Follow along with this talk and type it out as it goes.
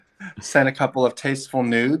Sent a couple of tasteful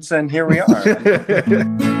nudes, and here we are.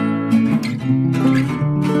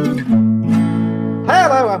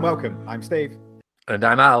 Hello and welcome. I'm Steve. And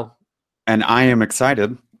I'm Al. And I am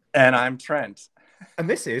excited. And I'm Trent. And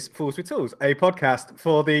this is Fools with Tools, a podcast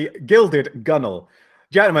for the Gilded Gunnel.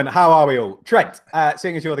 Gentlemen, how are we all? Trent,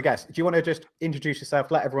 seeing as you're the guest, do you want to just introduce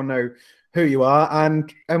yourself, let everyone know who you are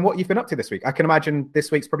and what you've been up to this week? I can imagine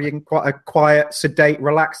this week's probably been quite a quiet, sedate,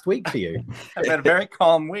 relaxed week for you. It's been a very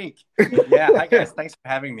calm week. Yeah, hi guys. Thanks for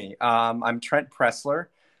having me. I'm Trent Pressler,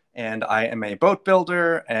 and I am a boat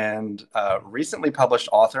builder and recently published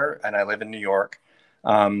author, and I live in New York.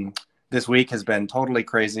 This week has been totally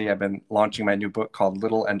crazy. I've been launching my new book called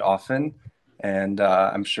Little and Often, and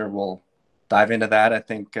I'm sure we'll dive into that. I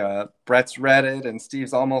think Brett's read it, and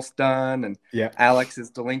Steve's almost done, and Alex is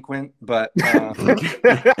delinquent, but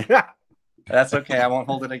that's okay. I won't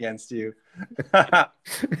hold it against you.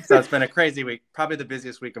 So it's been a crazy week, probably the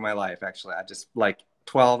busiest week of my life, actually. I just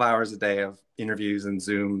 12 hours a day of interviews and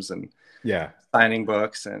Zooms and signing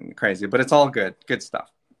books and crazy, but it's all good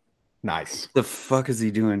stuff. Nice. The fuck is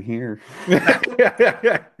he doing here?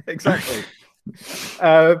 yeah, exactly.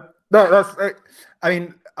 No, that's. I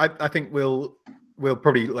mean, I think we'll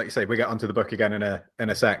probably, like you say, we get onto the book again in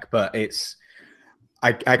a sec. But it's,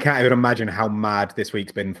 I can't even imagine how mad this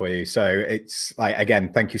week's been for you. So it's like,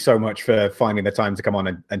 again, thank you so much for finding the time to come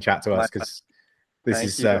on and chat to us, because this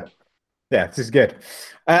is good.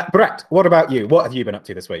 Brett, what about you? What have you been up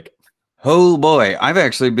to this week? Oh boy, I've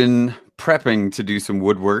actually been prepping to do some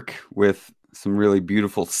woodwork with some really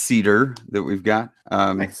beautiful cedar that we've got.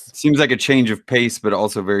 Nice. Seems like a change of pace, but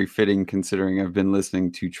also very fitting considering I've been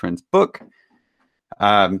listening to Trent's book.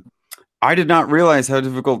 I did not realize how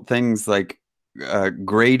difficult things like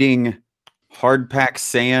grading hard packed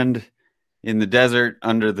sand in the desert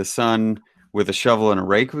under the sun with a shovel and a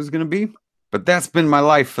rake was going to be. But that's been my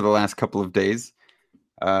life for the last couple of days.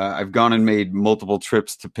 I've gone and made multiple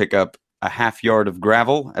trips to pick up a half yard of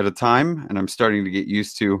gravel at a time, and I'm starting to get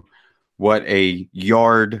used to what a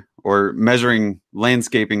yard or measuring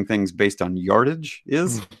landscaping things based on yardage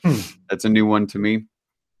is. That's a new one to me.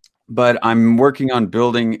 But I'm working on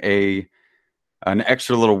building an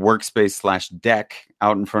extra little workspace / deck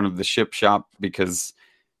out in front of the ship shop because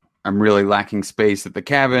I'm really lacking space at the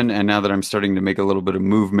cabin. And now that I'm starting to make a little bit of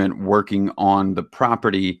movement working on the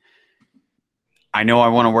property, I know I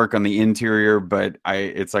want to work on the interior, but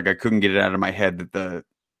it's like I couldn't get it out of my head that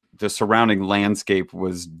the surrounding landscape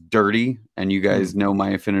was dirty, and you guys know my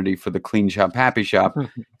affinity for the clean shop, happy shop.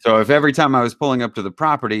 So if every time I was pulling up to the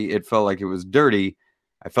property, it felt like it was dirty,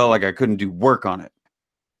 I felt like I couldn't do work on it.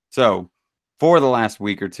 So for the last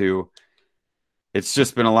week or two, it's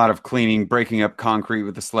just been a lot of cleaning, breaking up concrete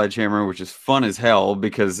with the sledgehammer, which is fun as hell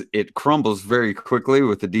because it crumbles very quickly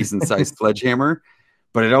with a decent sized sledgehammer,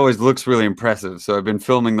 but it always looks really impressive. So I've been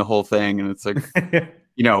filming the whole thing, and it's like,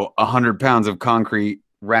 100 pounds of concrete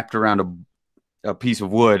wrapped around a piece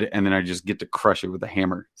of wood, and then I just get to crush it with a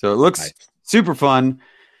hammer. So it looks super fun.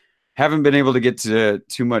 Haven't been able to get to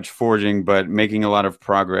too much forging, but making a lot of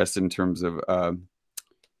progress in terms of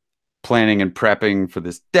planning and prepping for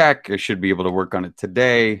this deck. I should be able to work on it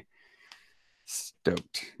today.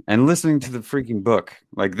 Stoked. And listening to the freaking book.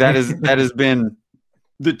 Like that has been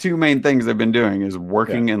the two main things I've been doing is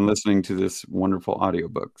working and listening to this wonderful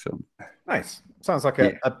audiobook. So nice. Sounds like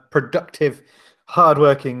a productive,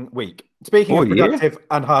 hardworking week. Speaking of productive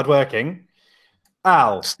and hardworking,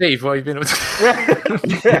 Al. Steve, what have you been up to?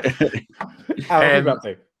 Al, what have you been up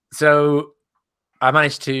to? So I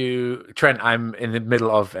managed to, Trent, I'm in the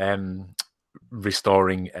middle of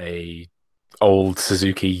restoring a old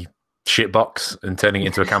Suzuki shitbox and turning it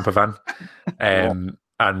into a camper van. And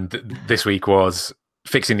this week was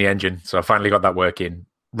fixing the engine. So I finally got that working.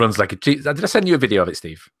 Runs like a... Did I send you a video of it,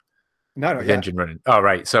 Steve? No, the engine running. Oh,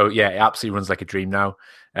 right. So yeah, it absolutely runs like a dream now.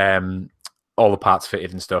 All the parts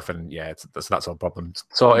fitted and stuff, and that's all problems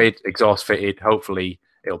sorted. Exhaust fitted. Hopefully,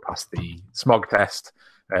 it'll pass the smog test,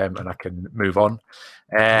 and I can move on.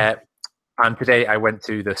 And today I went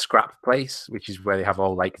to the scrap place, which is where they have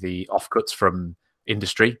all like the offcuts from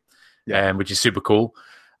industry, which is super cool.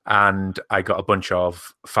 And I got a bunch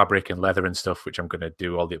of fabric and leather and stuff, which I'm going to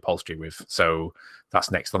do all the upholstery with. So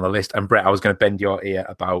that's next on the list. And Brett, I was going to bend your ear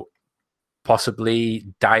about possibly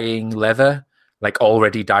dyeing leather, like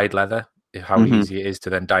already dyed leather, how easy it is to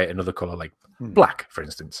then dye it another color, like black, for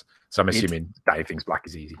instance. So I'm assuming dyeing things black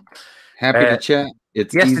is easy. Happy to chat.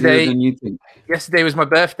 It's easier than you think. Yesterday was my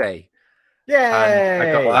birthday. Yay!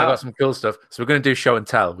 I got some cool stuff. So we're going to do show and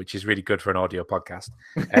tell, which is really good for an audio podcast.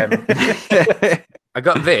 I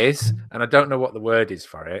got this, and I don't know what the word is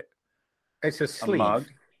for it. It's a sleeve. A mug.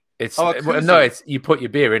 It's Oh, a koozie. no, it's you put your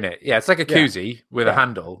beer in it. Yeah, it's like a Yeah. koozie with a Yeah.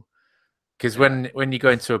 handle. Because when you go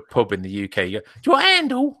into a pub in the UK, you go, "Do you want a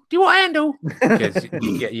handle? Do you want a handle?" Because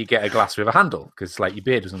you get a glass with a handle because like your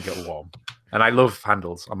beer doesn't get warm. And I love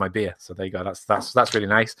handles on my beer, so there you go. That's really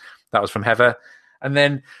nice. That was from Heather. And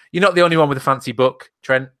then you're not the only one with a fancy book,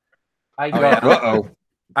 Trent. I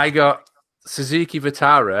got Suzuki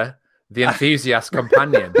Vitara, The Enthusiast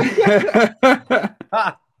Companion.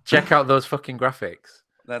 Check out those fucking graphics.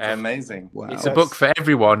 That's amazing. Wow. It's a book for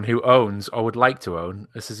everyone who owns or would like to own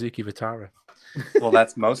a Suzuki Vitara. Well,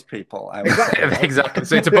 that's most people. I would say. Exactly.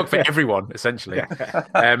 So it's a book for everyone, essentially.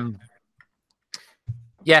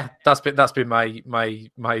 Yeah, that's been my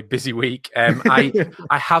busy week. I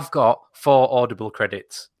have got 4 Audible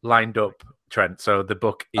credits lined up, Trent. So the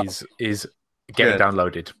book is getting Good.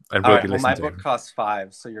 downloaded and All will right, be well, listened my to. book costs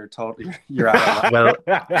 $5, so you're out of luck.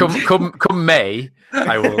 Well, come May,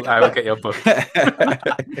 I will get your book.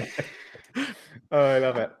 Oh, I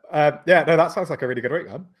love it. Yeah, no, that sounds like a really good week,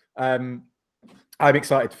 man. I'm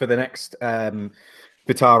excited for the next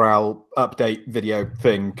Vitaral update video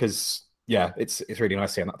thing because yeah, it's really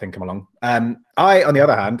nice seeing that thing come along. I, on the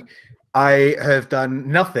other hand, I have done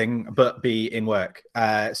nothing but be in work.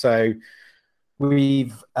 So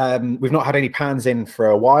we've not had any pans in for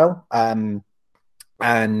a while. And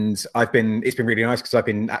it's been really nice because I've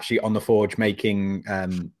been actually on the forge making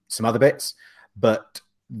some other bits. But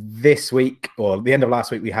this week or the end of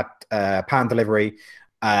last week, we had pan delivery.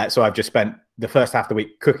 So I've just spent the first half of the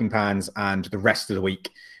week cooking pans and the rest of the week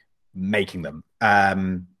making them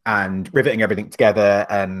and riveting everything together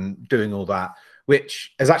and doing all that,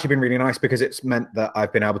 which has actually been really nice because it's meant that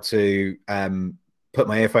I've been able to put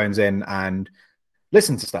my earphones in and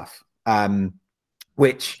listen to stuff,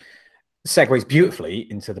 which segues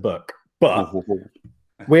beautifully into the book. But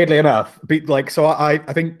weirdly enough, so I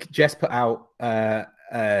think Jess put out a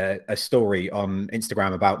story on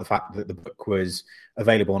Instagram about the fact that the book was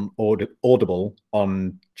available on Audible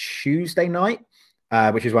on Tuesday night,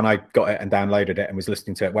 which is when I got it and downloaded it and was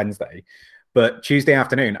listening to it Wednesday. But Tuesday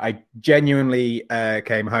afternoon, I genuinely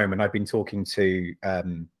came home and I've been talking to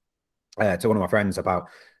one of my friends about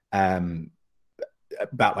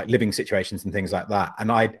like living situations and things like that. And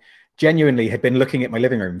I genuinely had been looking at my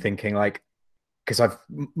living room thinking like, because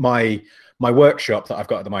my workshop that I've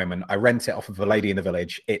got at the moment, I rent it off of a lady in the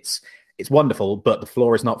village. It's wonderful, but the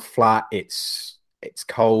floor is not flat. It's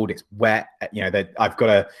cold. It's wet. You know, I've got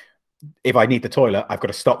to, if I need the toilet, I've got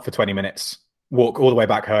to stop for 20 minutes, walk all the way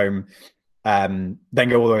back home, then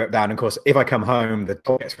go all the way down. And of course, if I come home, the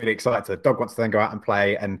dog gets really excited. The dog wants to then go out and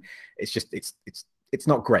play, and it's just it's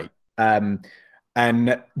not great. And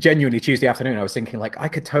genuinely, Tuesday afternoon, I was thinking like I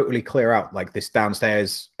could totally clear out like this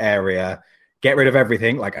downstairs area, get rid of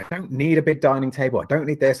everything. Like I don't need a big dining table. I don't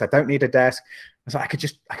need this. I don't need a desk. I was like, I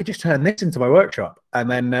could just turn this into my workshop, and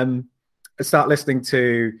then start listening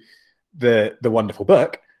to the wonderful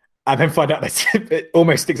book, and then find out that's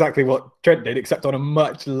almost exactly what Trent did, except on a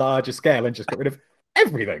much larger scale, and just got rid of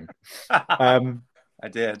everything. I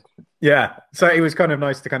did. Yeah, so it was kind of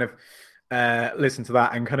nice to kind of listen to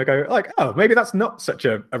that and kind of go like, oh, maybe that's not such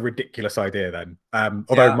a ridiculous idea then.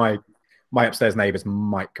 Although my upstairs neighbors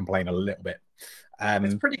might complain a little bit.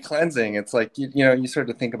 It's pretty cleansing. It's like, you sort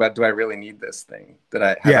of think about, do I really need this thing?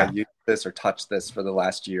 Have I used this or touched this for the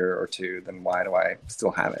last year or two? Then why do I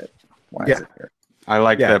still have it? Why is it here? I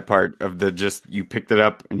like that part of the just, you picked it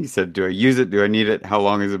up and he said, do I use it? Do I need it? How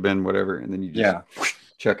long has it been? Whatever. And then you just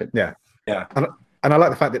chuck it. Yeah. Yeah. And I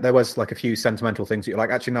like the fact that there was like a few sentimental things that you're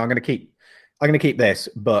like, actually, no, I'm going to keep this,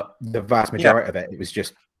 but the vast majority of it was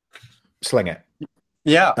just sling it.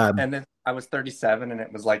 Yeah. And then I was 37 and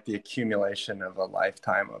it was like the accumulation of a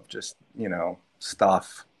lifetime of just,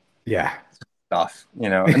 stuff. Yeah. Stuff,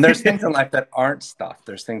 and there's things in life that aren't stuff.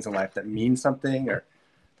 There's things in life that mean something, or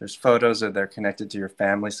there's photos or they're connected to your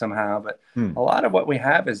family somehow. But a lot of what we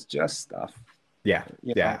have is just stuff. Yeah.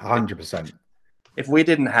 100%. If we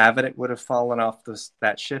didn't have it, it would have fallen off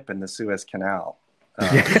that ship in the Suez Canal.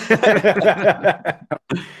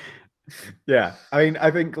 Yeah. I mean,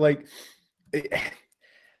 I think like it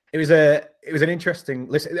was an interesting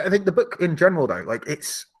listen. I think the book in general though, like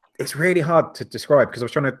it's really hard to describe because I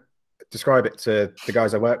was trying to describe it to the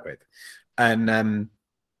guys I work with. And I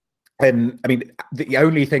mean, the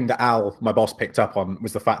only thing that Al, my boss, picked up on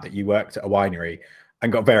was the fact that you worked at a winery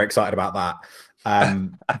and got very excited about that.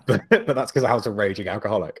 But that's because I was a raging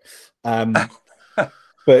alcoholic. Well,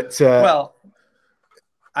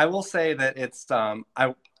 I will say that it's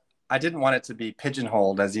I didn't want it to be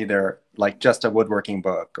pigeonholed as either like just a woodworking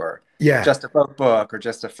book or just a book or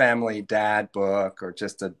just a family dad book or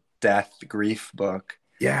just a death grief book.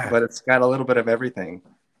 Yeah, but it's got a little bit of everything.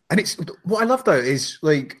 And it's what I love though is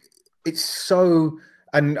like it's so,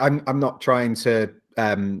 and I'm not trying to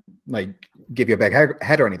like give you a big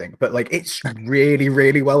head or anything, but like it's really,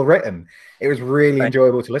 really well written. It was really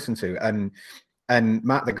enjoyable to listen to, and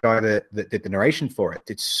Matt, the guy that did the narration for it,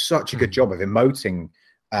 did such a good job of emoting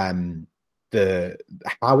the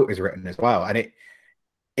how it was written as well, and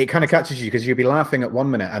it kind of catches you because you'll be laughing at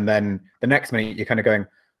 1 minute, and then the next minute you're kind of going,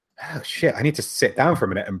 "Oh shit, I need to sit down for a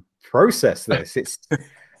minute and process this." It's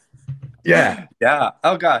yeah.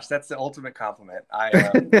 Oh gosh, that's the ultimate compliment.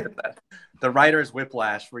 The writer's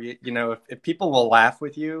whiplash, where you know if people will laugh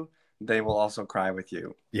with you, they will also cry with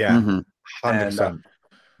you. Yeah, 100%. And,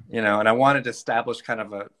 you know, and I wanted to establish kind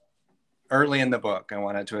of early in the book, I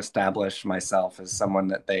wanted to establish myself as someone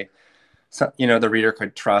that the reader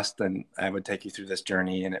could trust, and I would take you through this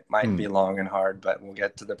journey, and it might be long and hard, but we'll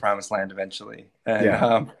get to the promised land eventually.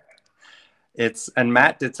 And and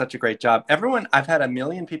Matt did such a great job. I've had a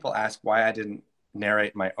million people ask why I didn't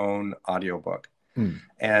narrate my own audiobook.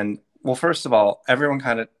 And well, first of all, everyone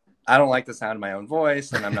I don't like the sound of my own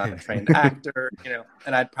voice, and I'm not a trained actor, you know,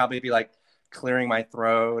 and I'd probably be like clearing my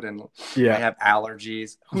throat, and I have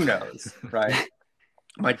allergies. Who knows, right?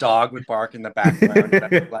 My dog would bark in the background. And I'd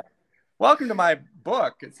be like, welcome to my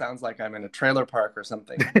book. It sounds like I'm in a trailer park or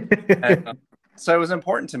something. And, so it was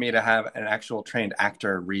important to me to have an actual trained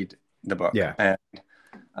actor read the book. Yeah.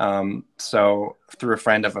 And so through a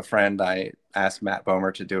friend of a friend, I asked Matt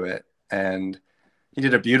Bomer to do it, and he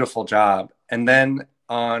did a beautiful job. And then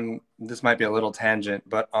this might be a little tangent,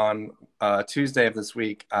 but on Tuesday of this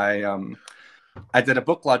week, I did a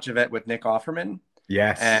book launch event with Nick Offerman.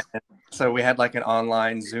 Yes. And so we had like an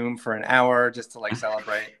online Zoom for an hour just to like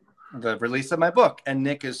celebrate the release of my book. And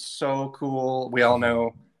Nick is so cool. We all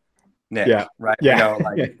know Nick, right? Yeah.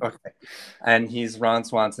 Okay. And he's Ron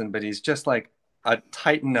Swanson, but he's just like a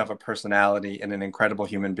titan of a personality and an incredible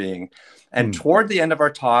human being. And toward the end of our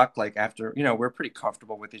talk, like after, you know, we're pretty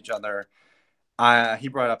comfortable with each other, he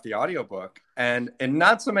brought up the audiobook, and in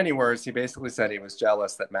not so many words, he basically said he was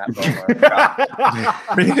jealous that Matt Bomer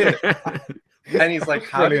got read it. And he's like,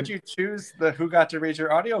 how did you choose who got to read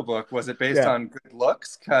your audiobook? Was it based on good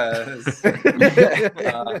looks? Because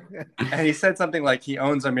and he said something like he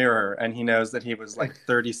owns a mirror and he knows that he was like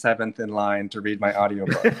 37th in line to read my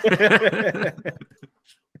audiobook.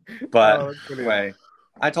 But anyway,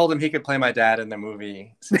 I told him he could play my dad in the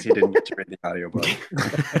movie since he didn't get to read the audiobook.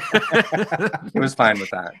 He was fine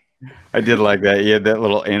with that. I did like that. You had that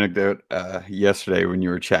little anecdote yesterday when you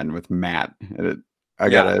were chatting with Matt. I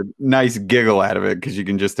got a nice giggle out of it because you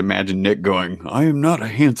can just imagine Nick going, I am not a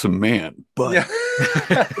handsome man, but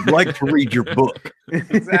I'd like to read your book.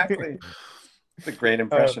 Exactly. It's a great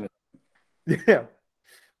impression. Yeah.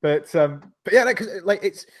 But yeah, like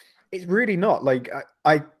it's really not like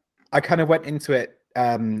I kind of went into it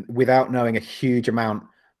without knowing a huge amount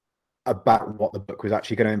about what the book was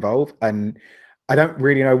actually going to involve, and I don't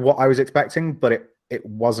really know what I was expecting, but it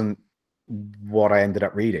wasn't what I ended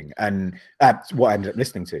up reading and what I ended up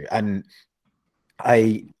listening to. And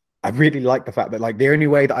I really like the fact that like the only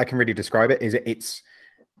way that I can really describe it is it's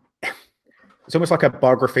almost like a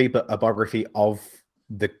biography, but a biography of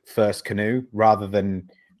the first canoe rather than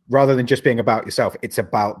just being about yourself. It's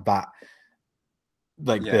about that,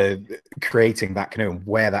 like the creating that canoe and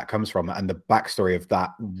where that comes from and the backstory of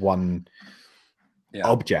that one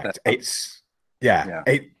object. It's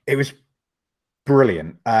it was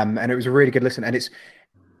brilliant, and it was a really good listen, and it's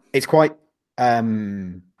quite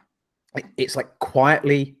it's like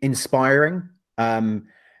quietly inspiring, in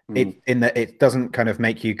that it doesn't kind of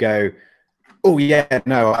make you go, oh yeah,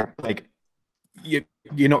 no, like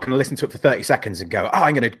you're not going to listen to it for 30 seconds and go, oh,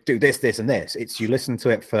 I'm going to do this and this. It's you listen to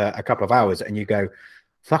it for a couple of hours and you go,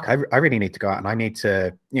 fuck, I really need to go out and I need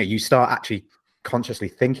to, you know, you start actually consciously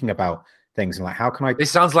thinking about things and like, how can I? This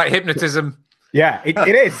sounds like hypnotism. Yeah, it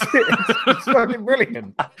is. It's fucking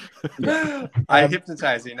brilliant. I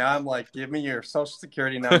hypnotize you. Now I'm like, give me your social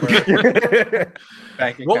security number.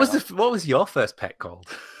 Bank account. What was your first pet called?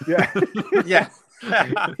 Yeah. Yeah.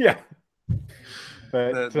 Yeah.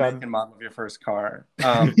 But, the make and model of your first car.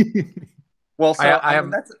 Well, so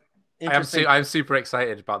that's interesting. I'm super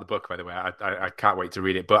excited about the book, by the way. I can't wait to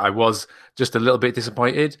read it. But I was just a little bit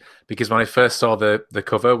disappointed because when I first saw the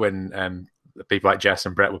cover, when people like Jess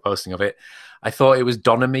and Brett were posting of it, I thought it was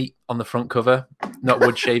Donna meat on the front cover, not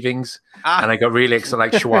wood shavings. And I got really excited,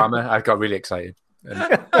 like shawarma. I got really excited.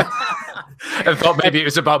 And thought maybe it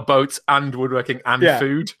was about boats and woodworking and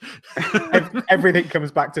food. Everything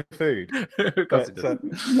comes back to food. But,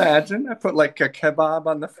 imagine I put like a kebab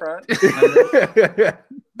on the front.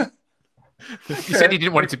 You said you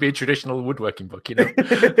didn't want it to be a traditional woodworking book, Yeah,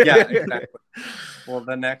 exactly. Well,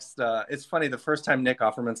 the next, it's funny. The first time Nick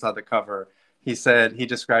Offerman saw the cover, he said he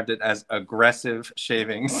described it as aggressive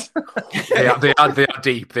shavings. They are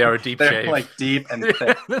deep. They are a deep They're shave. like deep and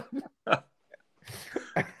thick.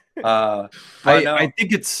 I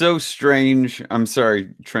think it's so strange. I'm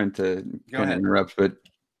sorry, Trent, to kind of interrupt, but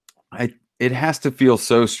it has to feel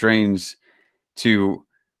so strange to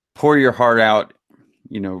pour your heart out,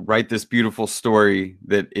 write this beautiful story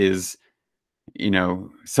that is,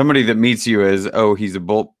 somebody that meets you as, oh, he's a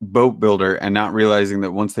boat builder, and not realizing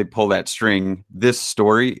that once they pull that string, this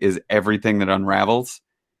story is everything that unravels.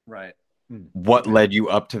 Right. What led you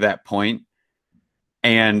up to that point?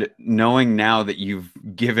 And knowing now that you've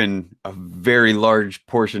given a very large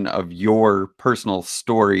portion of your personal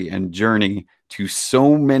story and journey to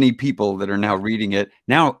so many people that are now reading it,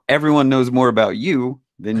 now everyone knows more about you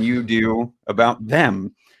than you do about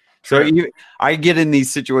them. So I get in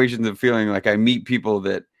these situations of feeling like I meet people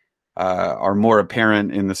that are more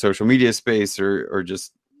apparent in the social media space or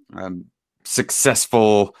just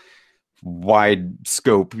successful, wide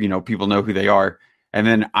scope, people know who they are. And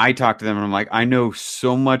then I talk to them and I'm like, I know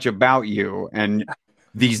so much about you and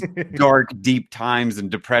these dark, deep times and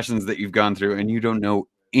depressions that you've gone through, and you don't know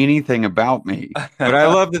anything about me. But I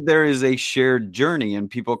love that there is a shared journey and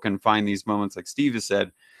people can find these moments, like Steve has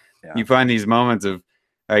said. Yeah. You find these moments of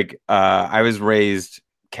like, I was raised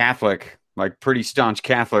Catholic, like pretty staunch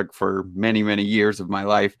Catholic for many, many years of my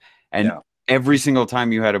life. And every single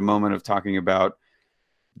time you had a moment of talking about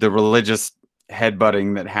the religious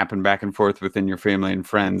headbutting that happened back and forth within your family and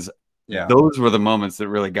friends, those were the moments that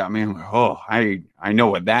really got me. I'm like, oh, I know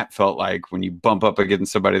what that felt like when you bump up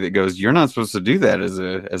against somebody that goes, you're not supposed to do that as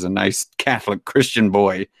a nice Catholic Christian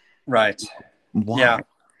boy. Right. Why? Yeah.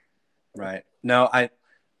 Right. No,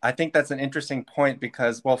 I think that's an interesting point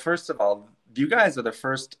because, well, first of all, you guys are the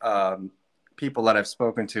first people that I've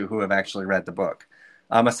spoken to who have actually read the book.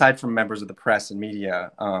 Aside from members of the press and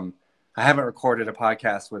media, I haven't recorded a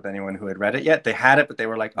podcast with anyone who had read it yet. They had it, but they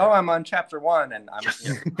were like, oh, I'm on chapter 1. And I'm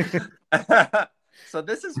So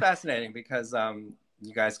this is fascinating because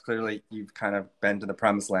you guys clearly, you've kind of been to the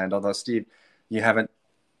promised land. Although, Steve, you haven't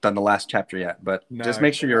done the last chapter yet, but just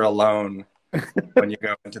make sure you're alone when you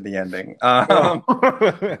go into the ending.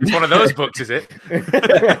 It's one of those books, is it?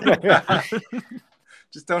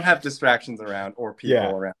 Just don't have distractions around or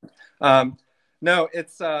people around. No,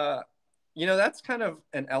 it's... that's kind of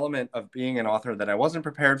an element of being an author that I wasn't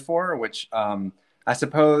prepared for, which I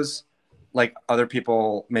suppose like other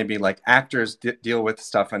people, maybe like actors deal with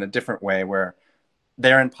stuff in a different way where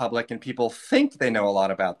they're in public and people think they know a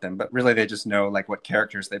lot about them, but really they just know like what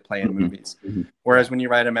characters they play in movies. Whereas when you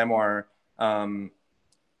write a memoir, you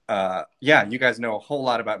guys know a whole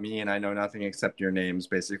lot about me and I know nothing except your names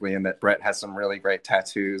basically, and that Brett has some really great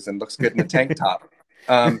tattoos and looks good in a tank top.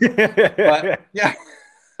 But yeah.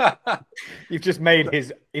 You've just made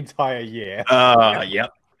his entire year.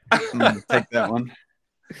 Yep. Take that one.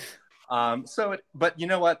 But you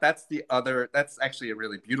know what? That's actually a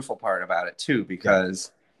really beautiful part about it too,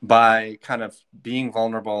 because by kind of being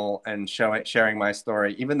vulnerable and sharing my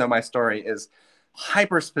story, even though my story is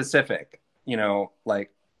hyper specific, like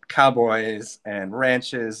cowboys and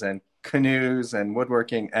ranches and canoes and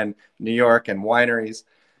woodworking and New York and wineries,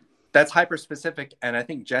 that's hyper specific. And I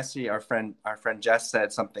think Jessie, our friend Jess,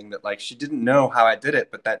 said something that like she didn't know how I did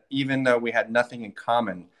it, but that even though we had nothing in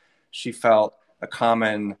common, she felt a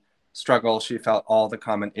common struggle. She felt all the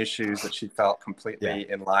common issues that she felt completely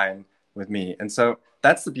in line with me. And so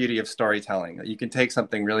that's the beauty of storytelling. You can take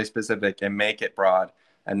something really specific and make it broad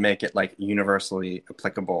and make it like universally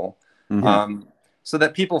applicable, so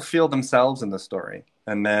that people feel themselves in the story,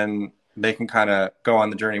 and then they can kind of go on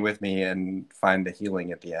the journey with me and find the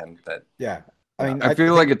healing at the end. I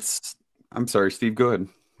feel like it's... I'm sorry, Steve, go ahead.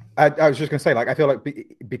 I was just going to say, like, I feel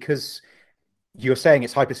like because you're saying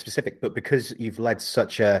it's hyper specific, but because you've led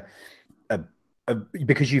such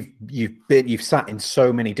because you've sat in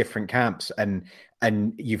so many different camps and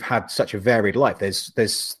you've had such a varied life.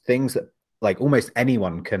 There's things that like almost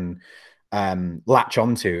anyone can latch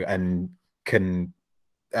onto and can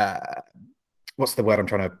what's the word I'm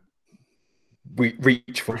trying to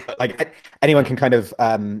reach for? Like anyone can kind of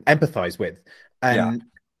empathize with, and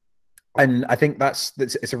I think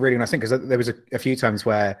it's a really nice thing, because there was a few times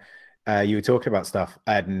where you were talking about stuff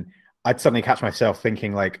and I'd suddenly catch myself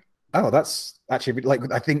thinking like, oh, that's actually like,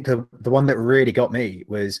 I think the one that really got me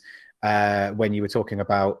was when you were talking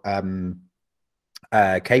about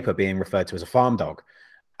Caper being referred to as a farm dog.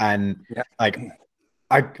 And like,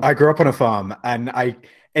 I grew up on a farm, and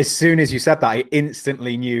as soon as you said that, I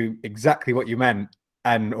instantly knew exactly what you meant.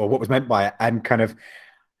 or what was meant by it, and kind of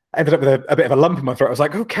ended up with a bit of a lump in my throat. I was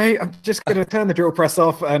like, okay, I'm just going to turn the drill press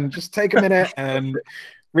off and just take a minute and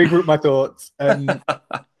regroup my thoughts. And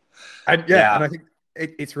and I think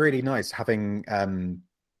it's really nice having,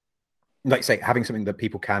 like you say, having something that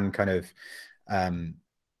people can kind of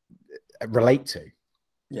relate to.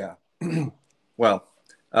 Yeah. Well,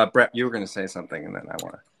 Brett, you were going to say something, and then I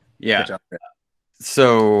want to. Yeah.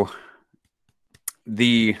 So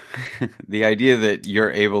the idea that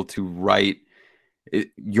you're able to write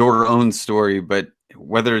your own story, but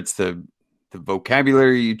whether it's the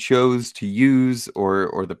vocabulary you chose to use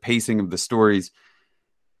or the pacing of the stories,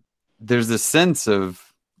 there's a sense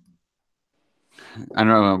of, I don't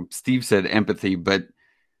know, Steve said empathy, but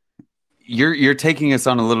you're taking us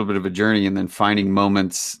on a little bit of a journey and then finding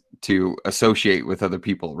moments to associate with other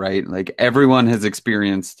people, right? Like everyone has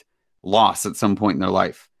experienced loss at some point in their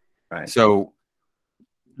life. Right. So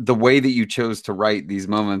the way that you chose to write these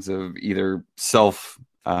moments of either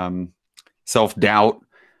self-doubt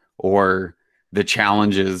or the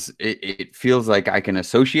challenges, it feels like I can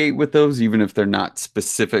associate with those, even if they're not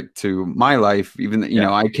specific to my life. Even, you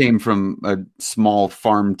know, I came from a small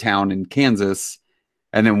farm town in Kansas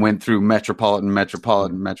and then went through metropolitan.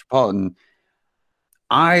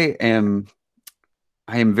 I am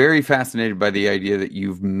very fascinated by the idea that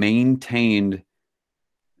you've maintained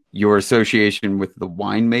your association with the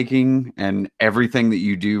winemaking and everything that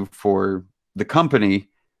you do for the company,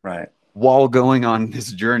 right, while going on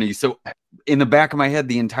this journey. So in the back of my head,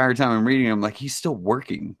 the entire time I'm reading, I'm like, he's still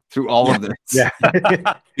working through all of this. Yeah.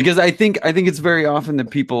 Because I think it's very often that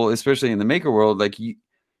people, especially in the maker world, like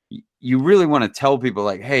you really want to tell people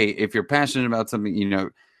like, hey, if you're passionate about something, you know,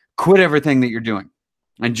 quit everything that you're doing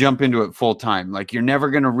and jump into it full time. Like you're never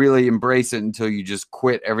going to really embrace it until you just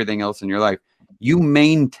quit everything else in your life. You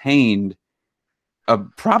maintained a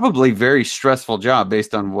probably very stressful job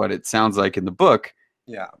based on what it sounds like in the book.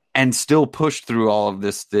 Yeah. And still pushed through all of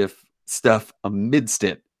this stuff amidst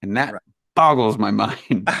it. And that boggles my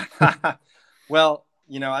mind. Well,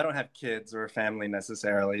 you know, I don't have kids or a family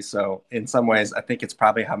necessarily. So in some ways, I think it's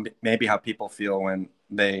probably how people feel when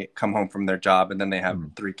they come home from their job and then they have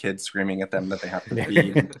 3 kids screaming at them that they have to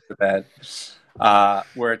feed and put to bed,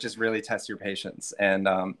 where it just really tests your patience. And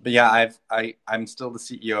but yeah, I'm still the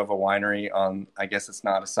CEO of a winery. I guess it's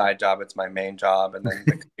not a side job; it's my main job. And then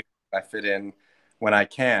I fit in when I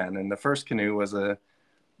can. And the first canoe was a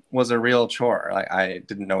real chore. I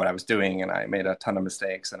didn't know what I was doing, and I made a ton of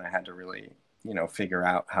mistakes, and I had to really, you know, figure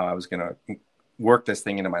out how I was going to work this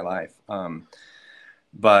thing into my life.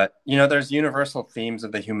 But you know, there's universal themes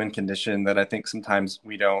of the human condition that I think sometimes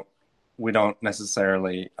we don't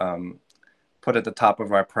necessarily put at the top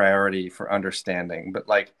of our priority for understanding. But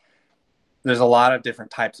like, there's a lot of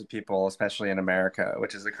different types of people, especially in America,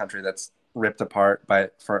 which is a country that's ripped apart by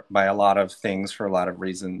a lot of things for a lot of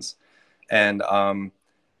reasons. And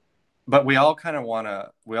but we all want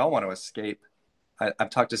to escape. I've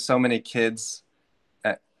talked to so many kids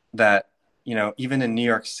that, you know, even in New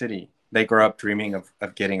York City, they grow up dreaming of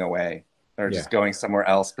getting away or just going somewhere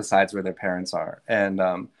else besides where their parents are. And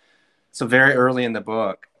so very early in the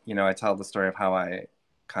book, you know, I tell the story of how I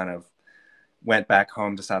kind of went back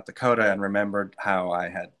home to South Dakota and remembered how I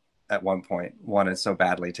had at one point wanted so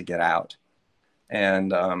badly to get out.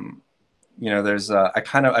 And, you know, there's I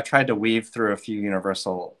tried to weave through a few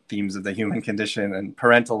universal themes of the human condition, and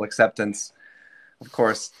parental acceptance, of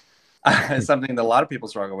course, is something that a lot of people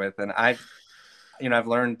struggle with. And I've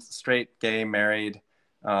learned straight, gay, married,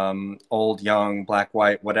 old, young, black,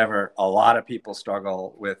 white, whatever, a lot of people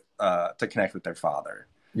struggle with to connect with their father.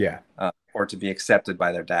 Yeah. Or to be accepted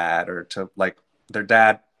by their dad, or to, like, their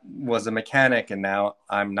dad was a mechanic and now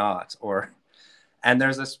I'm not. And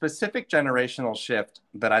there's a specific generational shift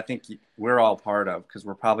that I think we're all part of, because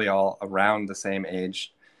we're probably all around the same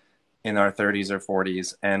age in our 30s or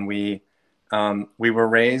 40s. And we were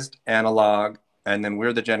raised analog, and then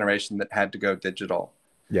we're the generation that had to go digital.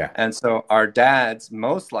 Yeah. And so our dads,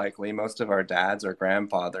 most of our dads or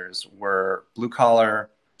grandfathers were blue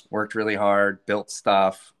collar, worked really hard, built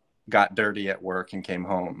stuff, got dirty at work, and came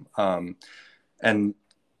home. But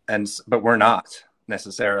we're not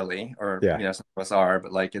necessarily, or you know, some of us are,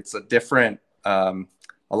 but like, it's a different. A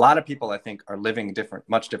lot of people, I think, are living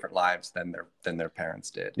much different lives than their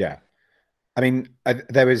parents did. Yeah, I mean,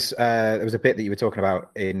 there was a bit that you were talking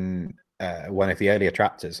about in one of the earlier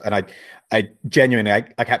chapters, and I genuinely I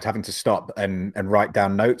kept having to stop and write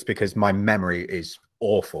down notes because my memory is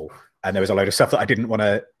awful, and there was a load of stuff that I didn't want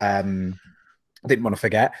to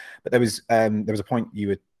forget. But there was a point you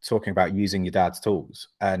were talking about using your dad's tools,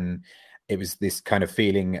 and it was this kind of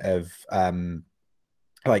feeling of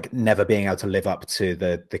like never being able to live up to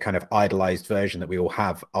the kind of idolized version that we all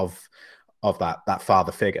have of that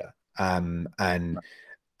father figure. And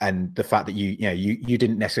the fact that you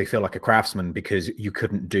didn't necessarily feel like a craftsman because you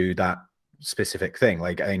couldn't do that specific thing.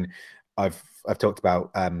 Like, I mean, I've talked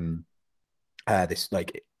about this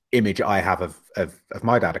like image I have of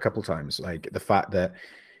my dad a couple of times, like the fact that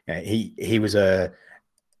he was a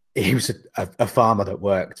farmer that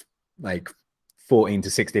worked like 14 to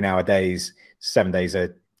 16-hour days, 7 days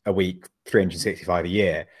a week, 365 a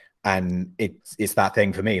year. And it's that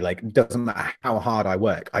thing for me. Like, it doesn't matter how hard I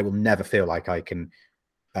work, I will never feel like I can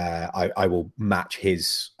I will match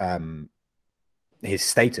his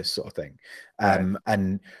status, sort of thing.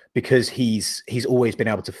 And because he's always been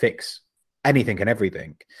able to fix anything and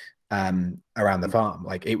everything around the farm,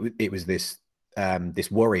 like it was this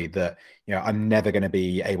worry that I'm never going to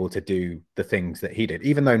be able to do the things that he did.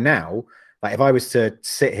 Even though now, like, if I was to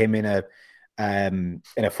sit him in a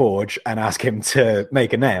forge and ask him to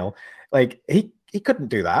make a nail, like he couldn't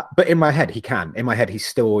do that, but in my head he can. In my head, he's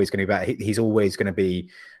still always going to be better. He's always going to be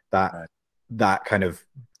that kind of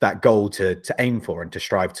that goal to aim for and to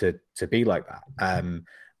strive to be like that.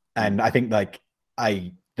 And I think like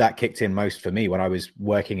that kicked in most for me when I was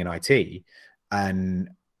working in IT, and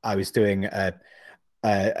I was doing a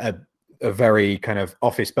very kind of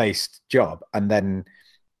office based job, and then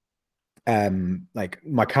like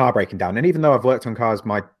my car breaking down. And even though I've worked on cars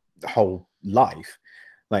my whole life,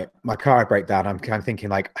 like my car would break down, I'm kind of thinking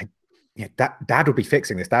like, dad would be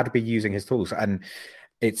fixing this, dad would be using his tools. And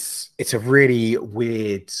it's a really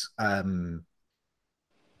weird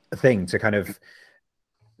thing to kind of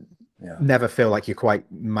never feel like you're quite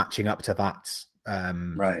matching up to that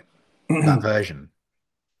that version.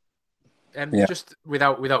 Just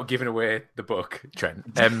without giving away the book, Trent,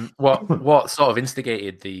 what sort of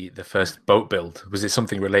instigated the first boat build? Was it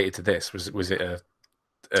something related to this? Was it a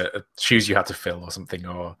shoes you had to fill or something,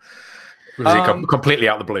 or was it completely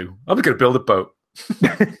out of the blue? I'm going to build a boat.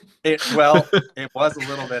 It was a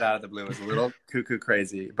little bit out of the blue. It was a little cuckoo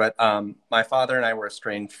crazy, but my father and I were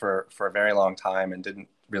estranged for a very long time and didn't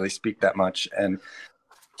really speak that much. And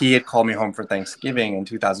he had called me home for Thanksgiving in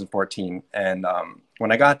 2014. And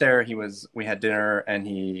when I got there, we had dinner, and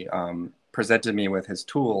he presented me with his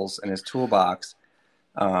tools and his toolbox.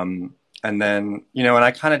 And then, and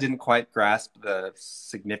I kind of didn't quite grasp the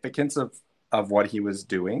significance of what he was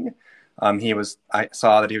doing. I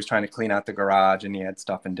saw that he was trying to clean out the garage, and he had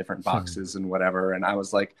stuff in different boxes and whatever. And I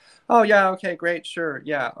was like, oh yeah, okay, great. Sure.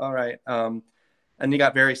 Yeah. All right. And he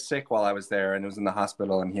got very sick while I was there, and was in the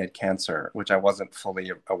hospital, and he had cancer, which I wasn't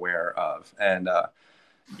fully aware of. And,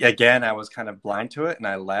 again, I was kind of blind to it, and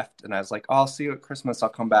I left, and I was like, oh, I'll see you at Christmas. I'll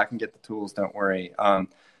come back and get the tools. Don't worry.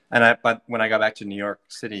 But when I got back to New York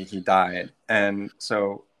City, he died. And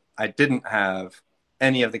so I didn't have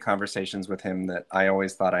any of the conversations with him that I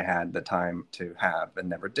always thought I had the time to have and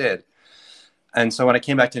never did. And so when I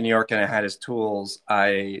came back to New York and I had his tools,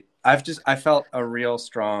 I felt a real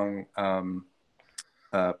strong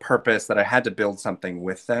purpose that I had to build something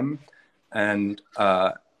with them. And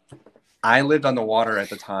I lived on the water at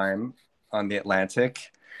the time, on the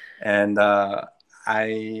Atlantic, and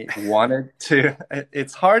I wanted to,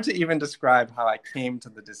 it's hard to even describe how I came to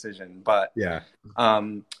the decision, but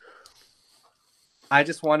I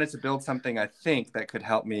just wanted to build something, I think, that could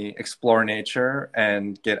help me explore nature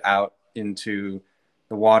and get out into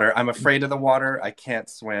the water. I'm afraid of the water. I can't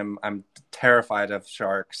swim. I'm terrified of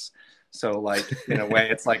sharks. So, like, in a way,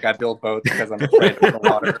 it's like I build boats because I'm afraid of the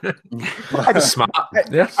water. That's smart.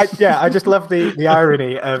 I just love the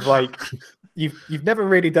irony of, like, you've never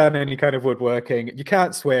really done any kind of woodworking. You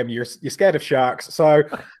can't swim. You're scared of sharks. So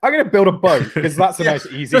I'm going to build a boat because that's a nice,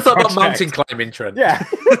 easy Just project. about mountain climbing, Trent. Yeah.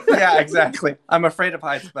 Yeah, exactly. I'm afraid of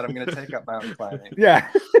heights, but I'm going to take up mountain climbing. Yeah.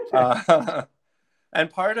 And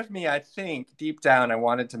part of me, I think, deep down, I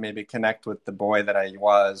wanted to maybe connect with the boy that I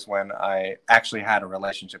was when I actually had a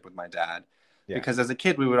relationship with my dad. Yeah. Because as a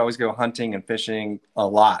kid, we would always go hunting and fishing a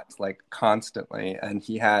lot, like constantly. And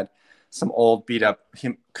he had some old beat up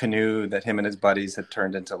canoe that him and his buddies had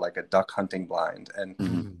turned into like a duck hunting blind.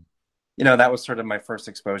 And, that was sort of my first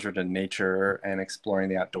exposure to nature and exploring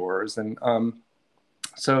the outdoors. And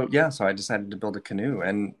so I decided to build a canoe,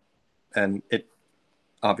 and it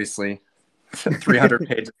obviously 300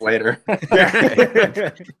 pages later.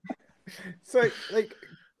 So, like,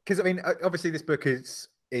 because I mean, obviously this book is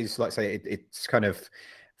like, say, it's kind of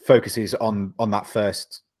focuses on that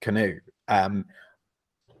first canoe.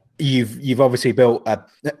 You've obviously built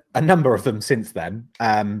a number of them since then.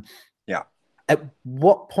 At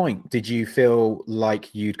what point did you feel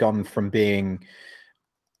like you'd gone from being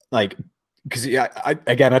like because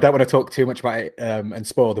again, I don't want to talk too much about it and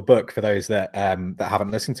spoil the book for those that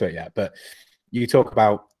haven't listened to it yet. But you talk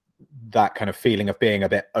about that kind of feeling of being a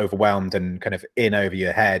bit overwhelmed and kind of in over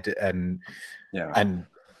your head, and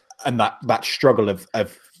that struggle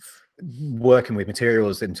of working with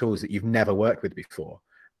materials and tools that you've never worked with before.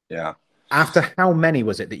 Yeah. After how many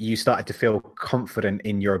was it that you started to feel confident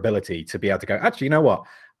in your ability to be able to go, actually, you know what?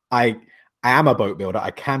 I am a boat builder.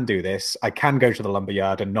 I can do this. I can go to the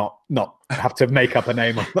lumberyard and not have to make up a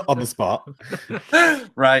name on the spot.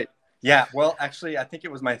 Right. Yeah. Well, actually, I think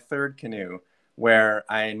it was my third canoe where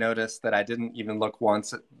I noticed that I didn't even look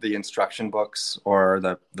once at the instruction books or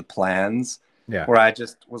the plans. Yeah. Where I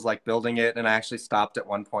just was like building it, and I actually stopped at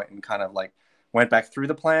one point and kind of like went back through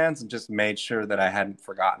the plans and just made sure that I hadn't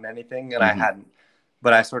forgotten anything, and I hadn't.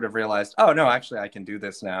 But I sort of realized, oh no, actually I can do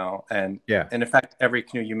this now. And in fact, every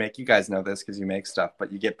canoe you make, you guys know this because you make stuff, but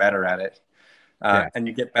you get better at it, and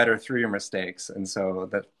you get better through your mistakes. And so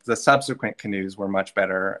the subsequent canoes were much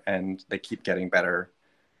better, and they keep getting better,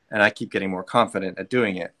 and I keep getting more confident at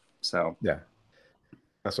doing it. So yeah,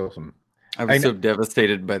 that's awesome. I was so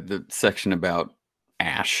devastated by the section about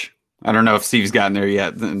ash. I don't know if Steve's gotten there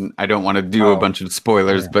yet, and I don't want to do a bunch of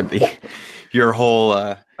spoilers, but your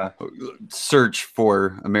whole search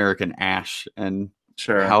for American ash and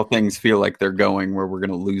how things feel like they're going, where we're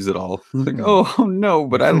going to lose it all. Like, oh no,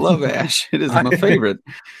 but I love ash. It is my favorite.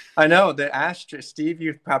 I know the ash. Steve,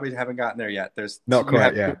 you probably haven't gotten there yet. There's not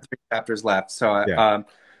quite. Yeah, 3 chapters left. So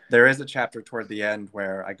there is a chapter toward the end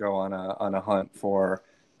where I go on a hunt for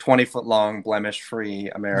 20-foot long, blemish-free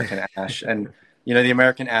American ash, and the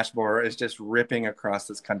American ash borer is just ripping across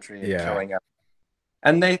this country and killing up.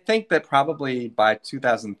 And they think that probably by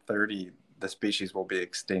 2030 the species will be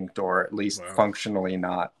extinct, or at least functionally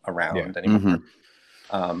not around anymore.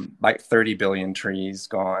 Like 30 billion trees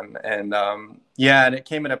gone, and and it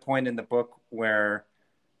came at a point in the book where,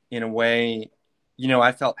 in a way,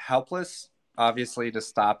 I felt helpless, obviously, to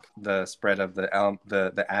stop the spread of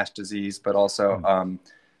the ash disease, but also.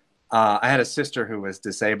 I had a sister who was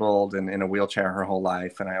disabled and in a wheelchair her whole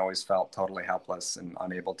life, and I always felt totally helpless and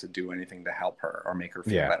unable to do anything to help her or make her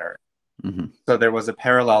feel better. So there was a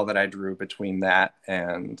parallel that I drew between that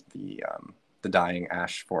and the dying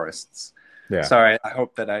ash forests. Yeah. Sorry, I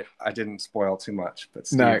hope that I didn't spoil too much, but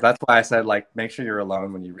Steve, that's why I said, like, make sure you're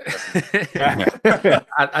alone when you read it.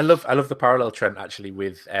 I love the parallel, Trent, actually,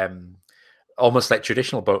 with almost like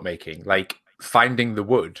traditional boat making. Like, finding the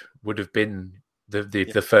wood would have been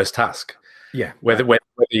the first task. Yeah. Whether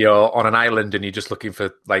you're on an island and you're just looking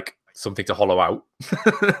for like something to hollow out,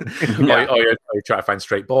 or you try to find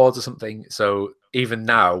straight boards or something. So even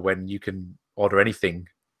now, when you can order anything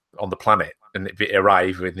on the planet and it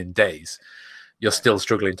arrive within days, you're still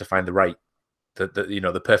struggling to find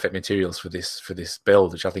the perfect materials for this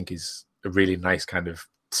build, which I think is a really nice kind of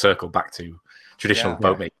circle back to traditional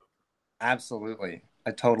boat making. Absolutely.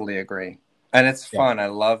 I totally agree. And it's fun. I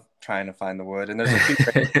love trying to find the wood, and there's a few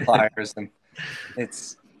great suppliers, and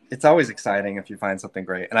it's always exciting if you find something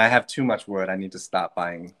great. And I have too much wood. I need to stop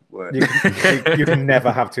buying wood. You can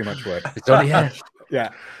never have too much wood. It's only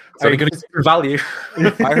So you're going to value.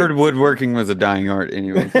 I heard woodworking was a dying art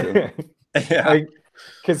anyway. So.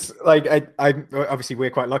 Because I obviously we're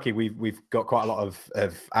quite lucky. We've got quite a lot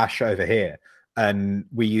of ash over here, and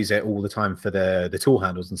we use it all the time for the tool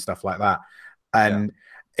handles and stuff like that. And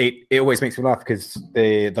it always makes me laugh because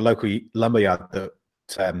the local lumberyard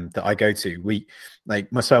that I go to, we,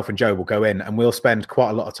 like, myself and Joe will go in and we'll spend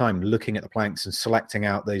quite a lot of time looking at the planks and selecting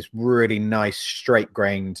out those really nice straight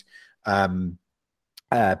grained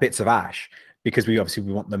bits of ash, because we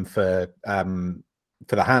want them for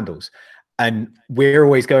the handles. And we're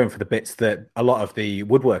always going for the bits that a lot of the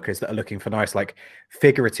woodworkers that are looking for nice, like,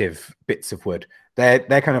 figurative bits of wood, they're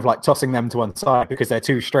kind of like tossing them to one side because they're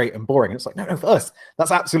too straight and boring. And it's like, no, for us,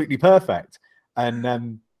 that's absolutely perfect.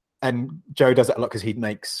 And Joe does it a lot because he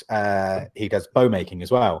does bow making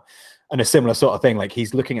as well. And a similar sort of thing, like,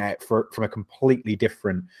 he's looking at it from a completely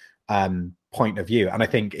different point of view. And I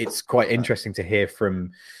think it's quite interesting to hear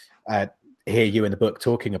you in the book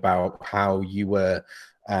talking about how you were,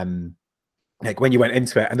 like, when you went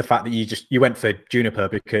into it, and the fact that you went for juniper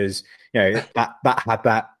because that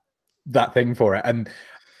had that thing for it, and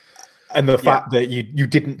the fact that you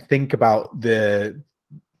didn't think about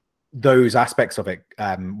those aspects of it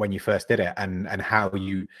when you first did it, and how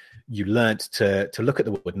you learnt to look at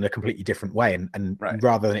the wood in a completely different way, and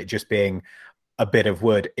rather than it just being a bit of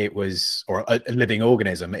wood, it was, or a living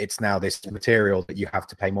organism, it's now this material that you have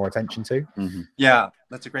to pay more attention to. Yeah,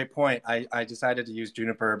 that's a great point. I decided to use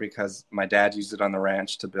juniper because my dad used it on the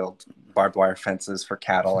ranch to build barbed wire fences for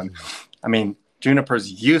cattle. And I mean,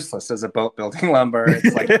 juniper's useless as a boat building lumber.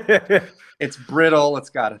 It's like it's brittle. It's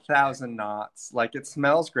got 1,000 knots. Like it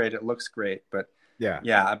smells great. It looks great. But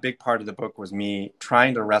yeah, a big part of the book was me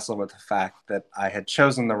trying to wrestle with the fact that I had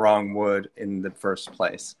chosen the wrong wood in the first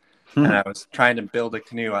place. And I was trying to build a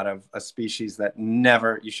canoe out of a species that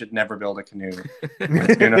you should never build a canoe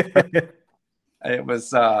with juniper. It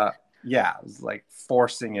was, it was like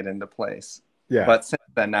forcing it into place. Yeah. But since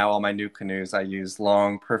then, now all my new canoes, I use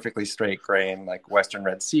long, perfectly straight grain, like Western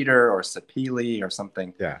red cedar or sapele or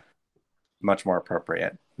something. Yeah. Much more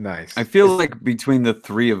appropriate. Nice. I feel like between the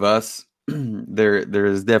three of us, there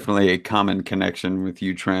is definitely a common connection with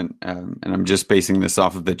you, Trent. And I'm just basing this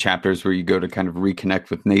off of the chapters where you go to kind of reconnect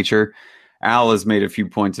with nature. Al has made a few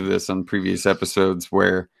points of this on previous episodes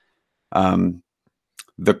where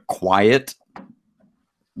the quiet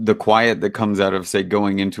that comes out of, say,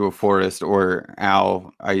 going into a forest, or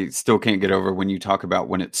Al, I still can't get over when you talk about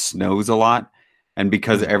when it snows a lot. And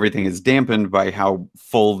because everything is dampened by how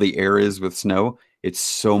full the air is with snow, it's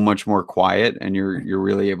so much more quiet, and you're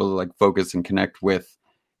really able to like focus and connect with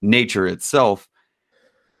nature itself.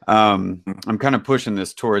 I'm kind of pushing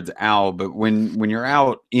this towards Al, but when you're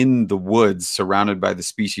out in the woods surrounded by the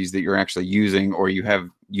species that you're actually using, or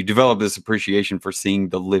you develop this appreciation for seeing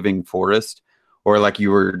the living forest, or like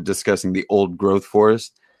you were discussing the old growth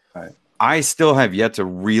forest. Right. I still have yet to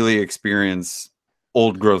really experience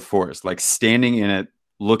old growth forest, like standing in it,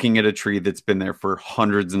 looking at a tree that's been there for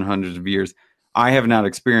hundreds and hundreds of years. I have not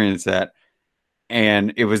experienced that.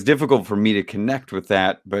 And it was difficult for me to connect with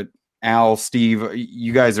that. But Al, Steve,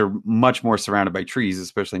 you guys are much more surrounded by trees,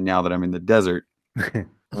 especially now that I'm in the desert.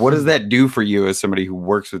 What does that do for you as somebody who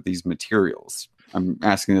works with these materials? I'm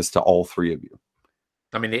asking this to all three of you.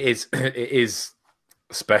 I mean, it is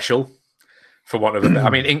special, for want of a better. I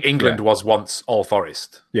mean, England was once all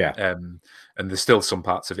forest. Yeah. And there's still some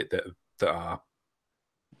parts of it that are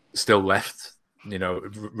still left,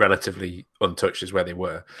 relatively untouched as where they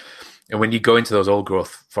were. And when you go into those old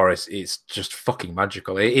growth forests, it's just fucking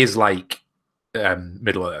magical. It is like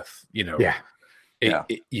Middle Earth, Yeah.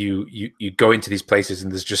 You go into these places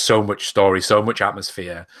and there's just so much story, so much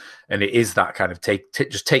atmosphere, and it is that kind of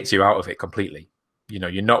just takes you out of it completely.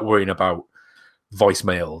 You're not worrying about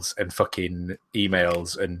voicemails and fucking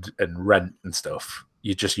emails and rent and stuff.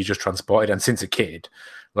 You just transported. And since a kid,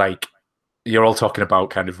 like, you're all talking about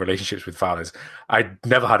kind of relationships with fathers. I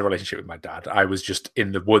never had a relationship with my dad. I was just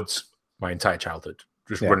in the woods my entire childhood,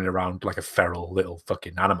 just running around like a feral little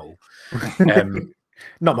fucking animal.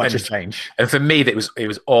 Not much has changed. And for me, it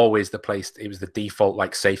was always the place. It was the default,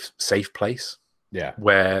 like, safe place. Yeah,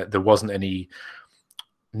 where there wasn't any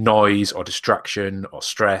noise or distraction or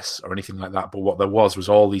stress or anything like that. But what there was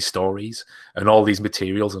all these stories and all these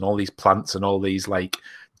materials and all these plants and all these like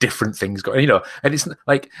different things going. And it's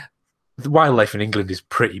like, the wildlife in England is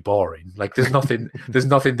pretty boring. Like, there's nothing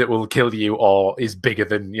that will kill you or is bigger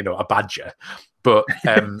than a badger. But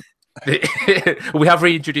we have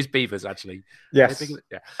reintroduced beavers, actually. Yes.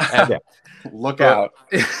 Look out!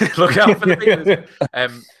 Look out for the beavers.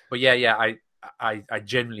 But I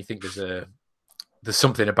genuinely think there's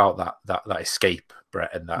something about that escape,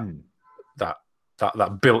 Brett, and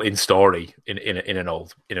that built-in story in an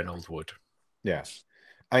old wood. Yeah.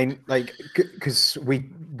 I mean, like, because we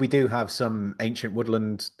do have some ancient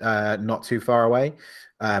woodland not too far away,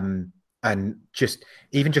 and just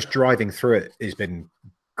driving through it has been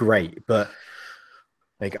great. But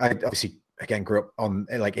like, I obviously again grew up on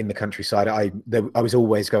like in the countryside. I was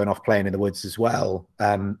always going off playing in the woods as well.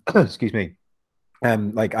 Excuse me.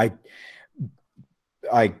 Like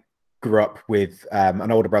I grew up with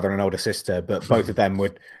an older brother and an older sister, but both of them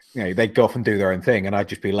would, they'd go off and do their own thing, and I'd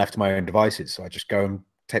just be left to my own devices. So I just go and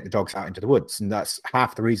take the dogs out into the woods, and that's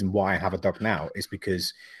half the reason why I have a dog now, is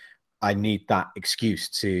because I need that excuse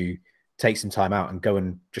to take some time out and go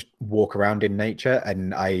and just walk around in nature.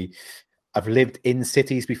 And I've lived in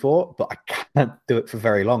cities before, but I can't do it for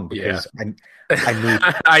very long because I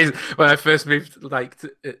need. When I first moved, like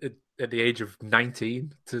at the age of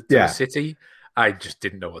 19 to a city, I just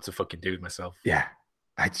didn't know what to fucking do with myself. Yeah,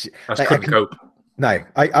 I just couldn't cope. No,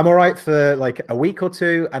 I'm all right for like a week or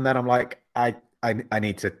two, and then I'm like, I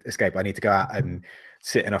need to escape. I need to go out and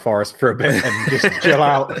sit in a forest for a bit and just chill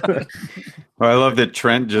out. Well, I love that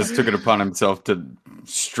Trent just took it upon himself to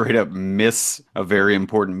straight up miss a very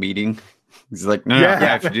important meeting. He's like, no, I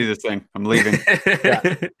have to do this thing. I'm leaving.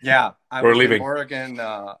 We're leaving. In Oregon.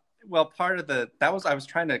 Part of I was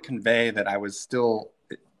trying to convey that I was still,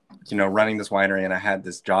 running this winery, and I had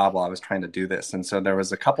this job while I was trying to do this. And so there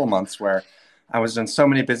was a couple months where I was on so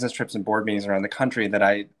many business trips and board meetings around the country that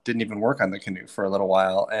I didn't even work on the canoe for a little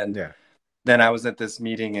while. And then I was at this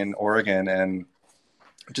meeting in Oregon and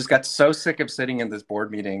just got so sick of sitting in this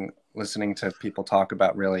board meeting listening to people talk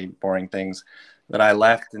about really boring things that I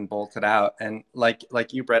left and bolted out. And like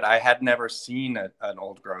you, Brett, I had never seen an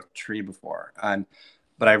old growth tree before,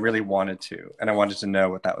 but I really wanted to, and I wanted to know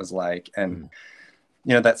what that was like. And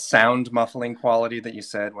you know, that sound muffling quality that you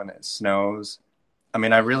said when it snows. I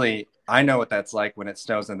mean, I know what that's like when it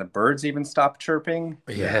snows and the birds even stop chirping.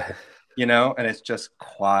 Yeah. You know, and it's just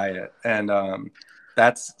quiet. And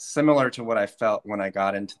that's similar to what I felt when I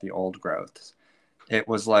got into the old growths. It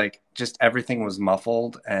was like just everything was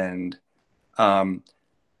muffled, and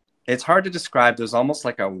it's hard to describe. There's almost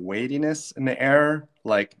like a weightiness in the air,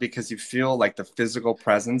 like because you feel like the physical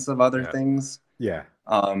presence of other things. Yeah.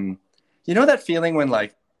 You know that feeling when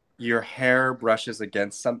like your hair brushes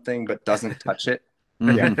against something but doesn't touch it?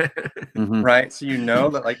 Mm-hmm. Right? So you know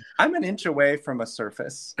that like I'm an inch away from a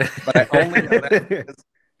surface, but I only know that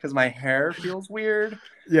because my hair feels weird.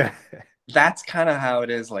 Yeah. That's kind of how it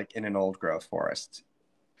is like in an old growth forest.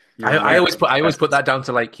 I always put that down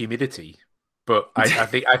to like humidity, but I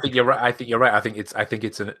think you're right. I think you're right. I think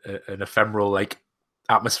it's an ephemeral like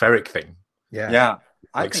atmospheric thing. Yeah.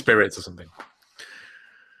 Like spirits or something.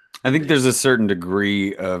 I think there's a certain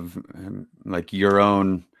degree of like your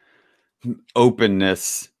own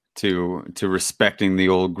openness to respecting the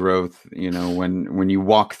old growth. You know, when you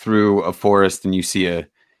walk through a forest and you see a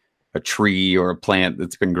tree or a plant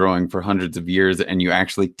that's been growing for hundreds of years, and you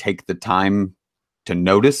actually take the time to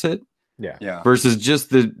notice it, versus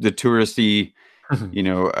just the touristy, you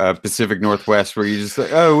know, Pacific Northwest where you just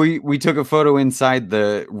like, oh, we took a photo inside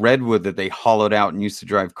the redwood that they hollowed out and used to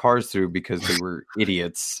drive cars through because they were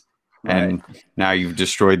idiots. And now you've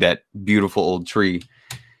destroyed that beautiful old tree.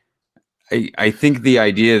 I think the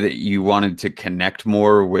idea that you wanted to connect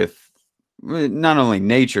more with not only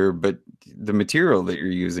nature, but the material that you're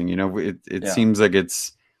using, you know, it seems like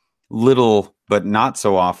it's little, but not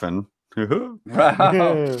so often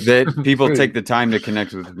that people take the time to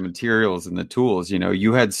connect with the materials and the tools. You know,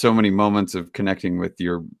 you had so many moments of connecting with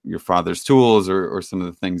your father's tools or some of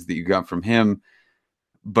the things that you got from him,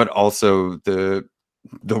 but also the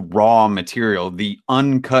raw material, the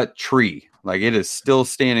uncut tree, like it is still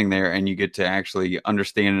standing there and you get to actually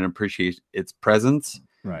understand and appreciate its presence.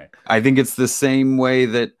 Right. I think it's the same way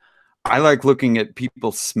that I like looking at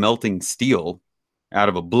people smelting steel out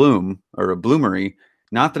of a bloom or a bloomery.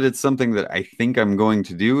 Not that it's something that I think I'm going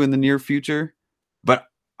to do in the near future, but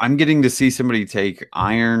I'm getting to see somebody take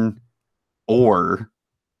iron ore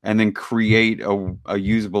and then create a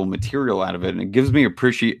usable material out of it. And it gives me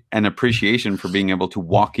an appreciation for being able to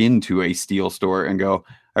walk into a steel store and go,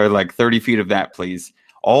 I would like 30 feet of that, please.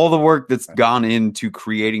 All the work that's gone into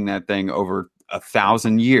creating that thing over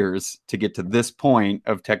 1,000 years to get to this point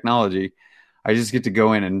of technology, I just get to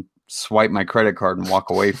go in and swipe my credit card and walk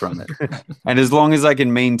away from it. And as long as I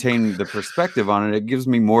can maintain the perspective on it, it gives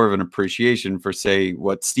me more of an appreciation for, say,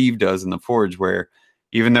 what Steve does in the Forge, where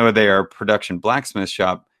even though they are a production blacksmith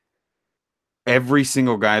shop, every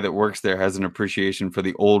single guy that works there has an appreciation for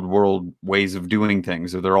the old world ways of doing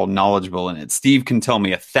things, or they're all knowledgeable in it. Steve can tell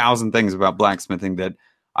me 1,000 things about blacksmithing that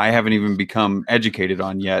I haven't even become educated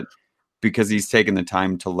on yet, because he's taken the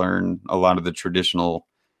time to learn a lot of the traditional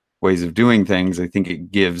ways of doing things. I think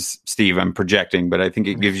it gives Steve, I'm projecting, but I think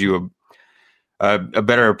it gives you a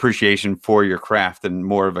better appreciation for your craft and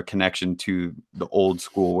more of a connection to the old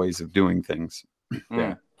school ways of doing things.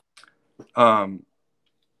 Yeah.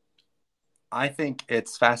 I think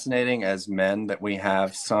it's fascinating as men that we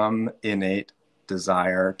have some innate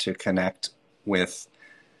desire to connect with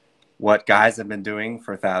what guys have been doing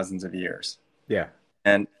for thousands of years. Yeah.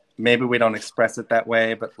 And maybe we don't express it that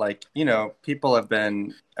way, but like, you know, people have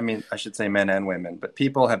been, I mean, I should say men and women, but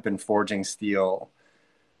people have been forging steel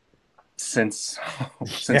since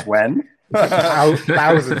when?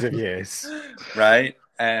 Thousands of years. Right.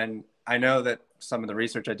 And I know that some of the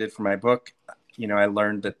research I did for my book, you know, I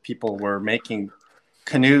learned that people were making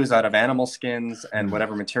canoes out of animal skins and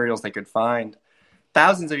whatever materials they could find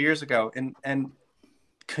thousands of years ago. And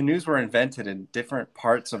canoes were invented in different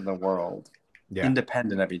parts of the world,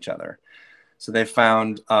 independent of each other. So they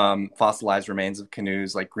found fossilized remains of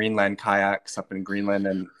canoes like Greenland kayaks up in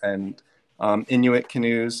Greenland and Inuit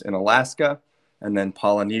canoes in Alaska, and then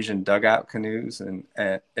Polynesian dugout canoes and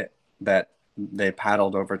that they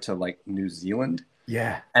paddled over to like New Zealand.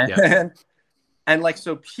 And like,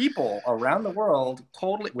 so people around the world,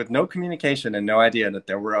 totally with no communication and no idea that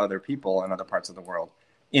there were other people in other parts of the world,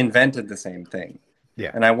 invented the same thing.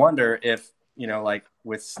 Yeah. And I wonder if, you know, like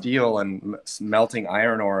with steel and melting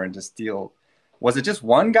iron ore into steel, was it just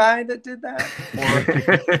one guy that did that?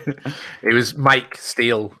 Or... It was Mike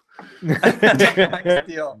Steele. Max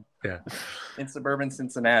Steel. Yeah. In suburban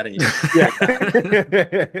Cincinnati. Yeah.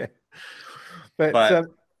 but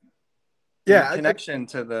the connection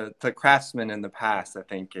to the craftsman in the past, I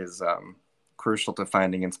think, is crucial to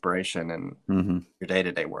finding inspiration in your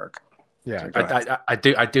day-to-day work. Yeah, I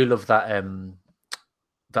do love that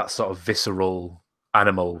that sort of visceral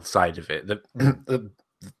animal side of it. The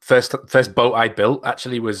first boat I built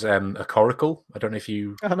actually was a coracle. I don't know if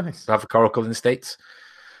you nice. have a coracle in the States.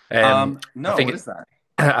 No, what is that?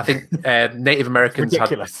 I think Native Americans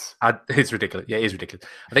had it's ridiculous. Yeah, it is ridiculous.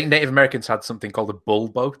 I think Native Americans had something called a bull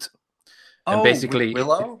boat. And basically with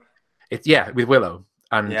willow? With willow.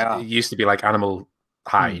 And it used to be like animal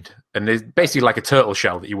hide. And there's basically like a turtle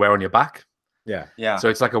shell that you wear on your back. Yeah. Yeah. So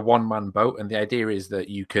it's like a one-man boat, and the idea is that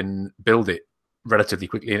you can build it relatively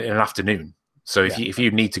quickly in an afternoon. So if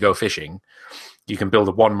you need to go fishing, you can build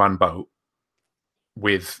a one-man boat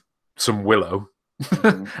with some willow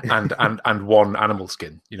and one animal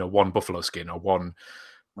skin, one buffalo skin or one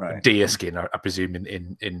deer skin, I presume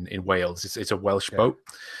in Wales. It's a Welsh boat.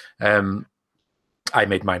 I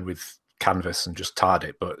made mine with canvas and just tarred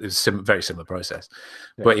it, but it's very similar process.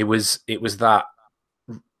 Yeah. But it was that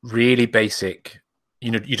really basic,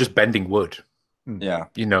 you're just bending wood. Yeah.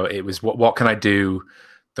 It was what can I do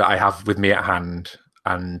that I have with me at hand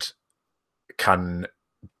and can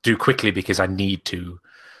do quickly because I need to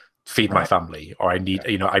feed my family, or I need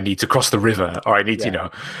I need to cross the river, or I need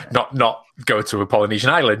to not go to a Polynesian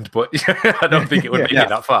island, but I don't think it would make it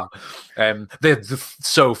that far. They're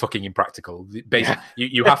so fucking impractical. Basically,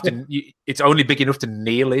 you have to it's only big enough to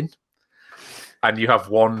kneel in, and you have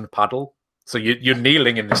one paddle, so you're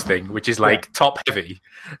kneeling in this thing which is like top heavy,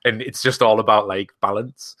 and it's just all about like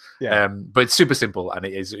balance. But it's super simple, and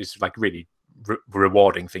it's like really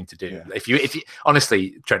rewarding thing to do. If you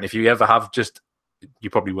honestly, Trent, if you ever have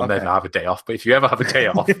you probably will never have a day off, but if you ever have a day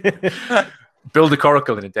off, build a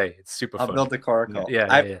coracle in a day. It's super fun. I'll build a coracle.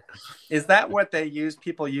 Yeah. Is that what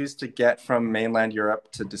people used to get from mainland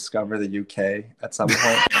Europe to discover the UK at some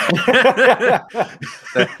point?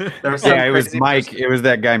 It was Mike. Person. It was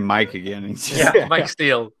that guy Mike again. Mike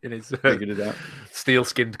Steele in his figured it out.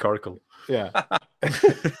 Steel-skinned coracle. Yeah.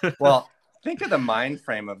 Well, think of the mind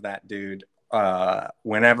frame of that dude.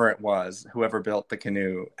 Whenever it was, whoever built the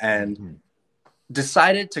canoe and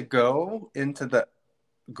decided to go into the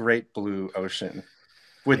great blue ocean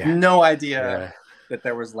with no idea that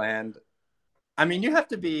there was land. I mean, you have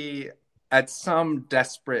to be at some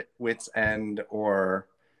desperate wit's end, or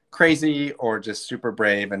crazy, or just super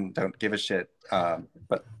brave and don't give a shit.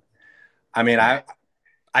 But I mean, I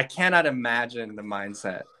cannot imagine the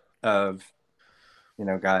mindset of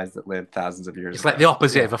guys that lived thousands of years ago. It's like the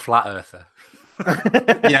opposite of a flat earther.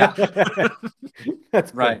 Yeah.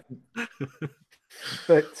 That's right.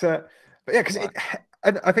 But yeah, because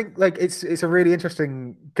I think like it's a really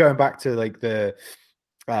interesting, going back to like the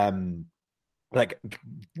like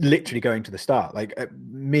literally going to the start. Like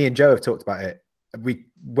me and Joe have talked about it.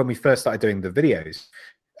 When we first started doing the videos,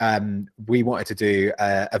 we wanted to do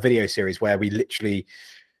a video series where we literally,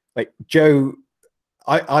 like Joe,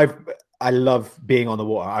 I love being on the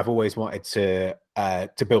water. I've always wanted to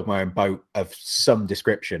build my own boat of some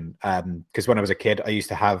description. Because when I was a kid, I used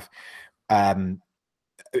to have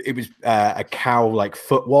it was a cow like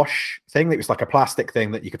foot wash thing. It was like a plastic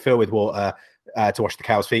thing that you could fill with water to wash the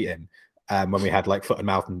cow's feet in, when we had like foot and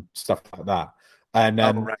mouth and stuff like that. And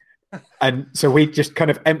and so we just kind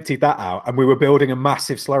of emptied that out, and we were building a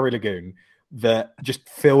massive slurry lagoon that just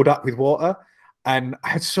filled up with water. And I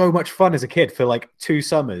had so much fun as a kid for like 2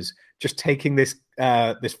 summers, just taking this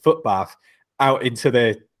foot bath out into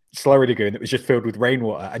the slurry lagoon that was just filled with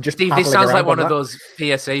rainwater, and just Steve, this sounds like one of those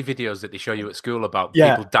PSA videos that they show you at school about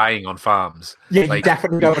people dying on farms. Yeah, like, you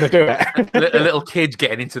definitely don't want to do it. A little kid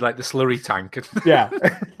getting into like the slurry tank. Yeah.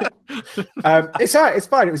 It's all right, it's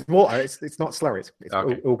fine. It was water. It's not slurry. It's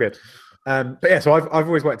all good. But yeah, so I've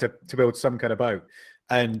always wanted to build some kind of boat,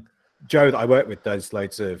 and Joe that I work with does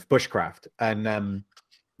loads of bushcraft, and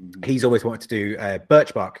he's always wanted to do a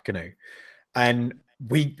birch bark canoe, and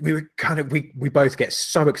we both get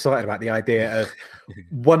so excited about the idea of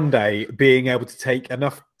one day being able to take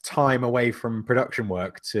enough time away from production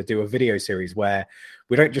work to do a video series where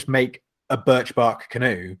we don't just make a birch bark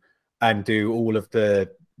canoe and do all of the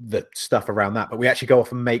stuff around that, but we actually go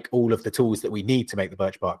off and make all of the tools that we need to make the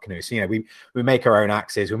birch bark canoe. So, we make our own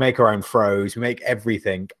axes, we make our own throws, we make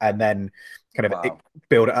everything, and then kind of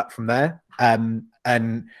build it up from there. And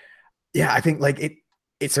yeah, I think like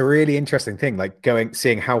it's a really interesting thing, like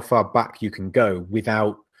seeing how far back you can go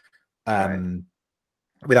without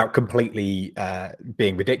completely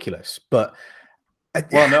being ridiculous. But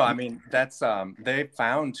Well, no, I mean that's they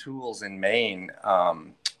found tools in Maine,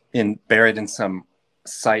 buried in some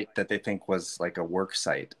site that they think was like a work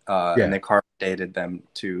site, Yeah. and they carbon dated them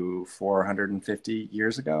to 450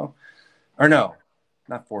 years ago, or no,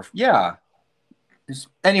 not four. Yeah.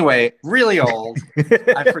 Anyway, really old.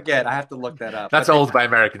 I forget. I have to look that up. That's But old by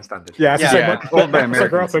American standards. Yeah, it's the Yeah, same. old by That's I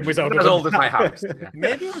grew up American in was older As than old as my that. house. Yeah.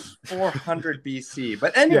 maybe it was 400 BC.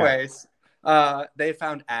 But anyways, they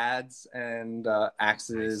found adze and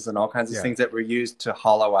axes and all kinds of Yeah. things that were used to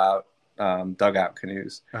hollow out dugout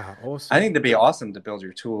canoes. Awesome. I think it'd be awesome to build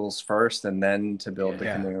your tools first and then to build the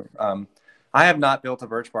Yeah. canoe. I have not built a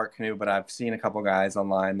birch bark canoe, but I've seen a couple guys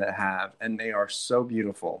online that have, and they are so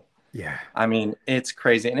beautiful. Yeah. I mean, it's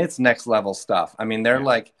crazy, and it's next level stuff. I mean, they're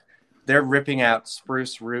ripping out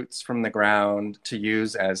spruce roots from the ground to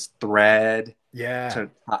use as thread. Yeah.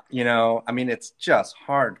 I mean, it's just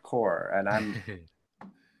hardcore, and I'm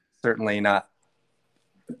certainly not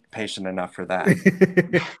patient enough for that.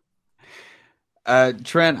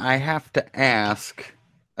 Trent, I have to ask,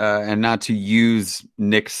 and not to use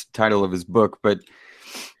Nick's title of his book, but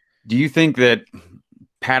do you think that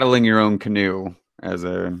paddling your own canoe as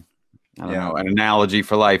an analogy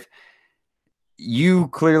for life, you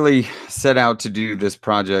clearly set out to do this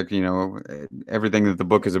project, everything that the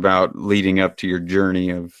book is about leading up to your journey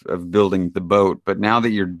of building the boat, but now that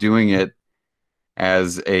you're doing it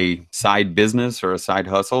as a side business or a side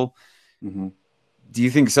hustle, Mm-hmm. do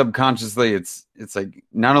you think subconsciously it's like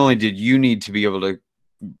not only did you need to be able to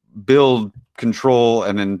build, control,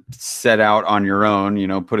 and then set out on your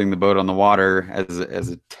own, putting the boat on the water as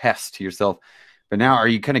a test to yourself, but now are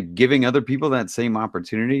you kind of giving other people that same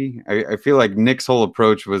opportunity? I feel like Nick's whole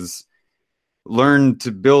approach was learn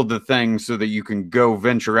to build the thing so that you can go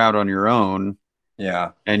venture out on your own.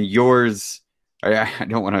 Yeah. And yours, I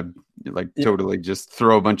don't want to totally just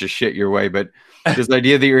throw a bunch of shit your way, but this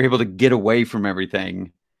idea that you're able to get away from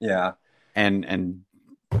everything. Yeah. And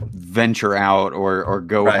venture out or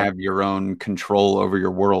go Right. have your own control over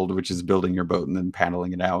your world, which is building your boat and then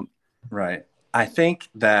paddling it out. Right. I think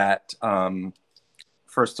that,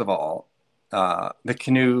 first of all, the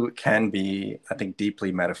canoe can be, I think,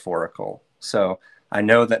 deeply metaphorical. So I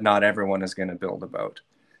know that not everyone is going to build a boat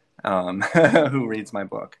who reads my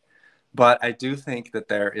book. But I do think that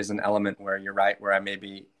there is an element where you're right, where I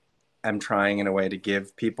maybe am trying in a way to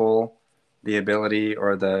give people the ability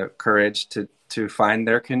or the courage to find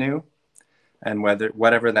their canoe, and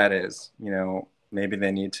whatever that is, maybe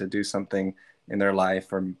they need to do something in their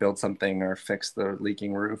life or build something or fix the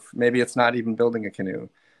leaking roof. Maybe it's not even building a canoe,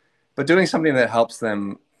 but doing something that helps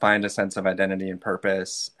them find a sense of identity and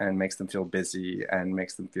purpose and makes them feel busy and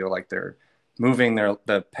makes them feel like they're moving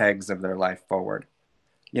the pegs of their life forward.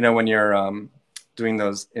 When you're doing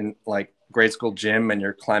those in like grade school gym and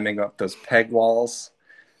you're climbing up those peg walls,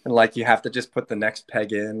 and like you have to just put the next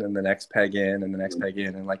peg in and the next peg in and the next peg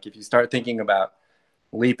in. And like if you start thinking about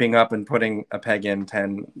leaping up and putting a peg in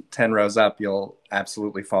 10 rows up, you'll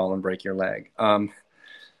absolutely fall and break your leg.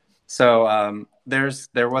 So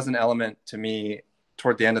there was an element to me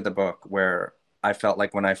toward the end of the book where I felt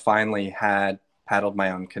like when I finally had paddled my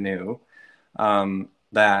own canoe,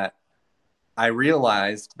 that I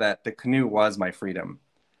realized that the canoe was my freedom.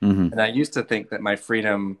 Mm-hmm. And I used to think that my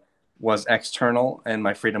freedom was external and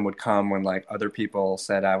my freedom would come when like other people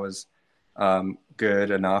said I was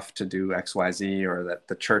good enough to do XYZ, or that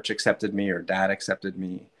the church accepted me or dad accepted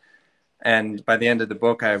me. And by the end of the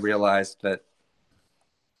book, I realized that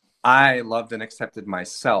I loved and accepted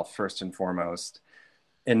myself first and foremost,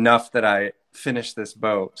 enough that I finished this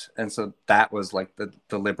boat. And so that was like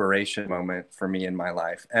the liberation moment for me in my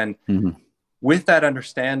life. And Mm-hmm. with that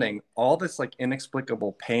understanding, all this like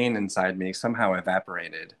inexplicable pain inside me somehow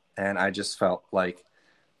evaporated. And I just felt like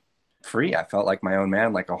free. I felt like my own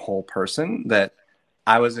man, like a whole person, that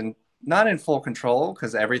I was not in full control,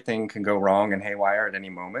 because everything can go wrong and haywire at any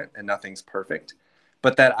moment and nothing's perfect,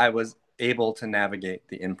 but that I was able to navigate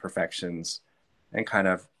the imperfections and kind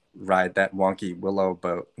of ride that wonky willow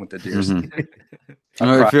boat with the deer. Mm-hmm.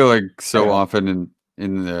 I feel like so often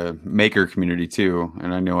in the maker community too,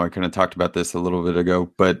 and I know I kind of talked about this a little bit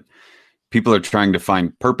ago, but people are trying to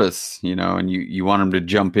find purpose, and you want them to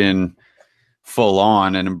jump in full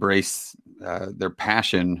on and embrace their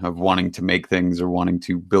passion of wanting to make things or wanting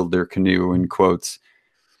to build their canoe, in quotes.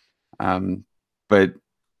 But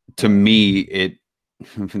to me,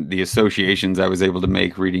 the associations I was able to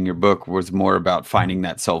make reading your book was more about finding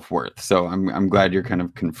that self-worth. So I'm glad you're kind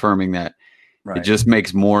of confirming that. Right. It just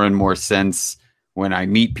makes more and more sense when I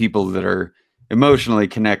meet people that are emotionally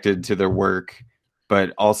connected to their work,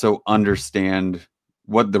 but also understand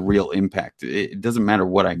what the real impact. It doesn't matter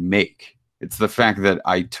what I make. It's the fact that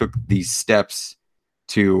I took these steps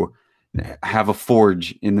to have a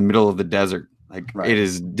forge in the middle of the desert. Like, it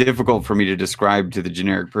is difficult for me to describe to the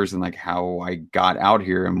generic person like how I got out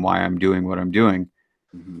here and why I'm doing what I'm doing.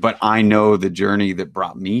 But I know the journey that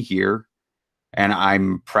brought me here, and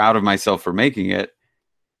I'm proud of myself for making it.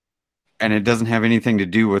 And it doesn't have anything to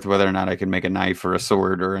do with whether or not I can make a knife or a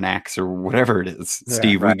sword or an axe or whatever it is. Yeah,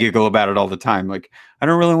 Steve, we giggle about it all the time. Like, I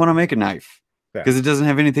don't really want to make a knife because it doesn't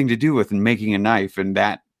have anything to do with making a knife and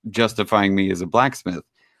that justifying me as a blacksmith.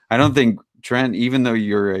 I don't think, Trent, even though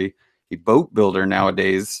you're a boat builder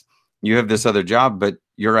nowadays, you have this other job, but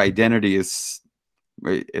your identity is,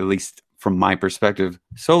 at least from my perspective,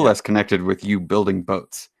 so less connected with you building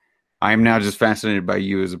boats. I'm now just fascinated by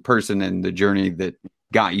you as a person and the journey that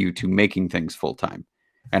got you to making things full time.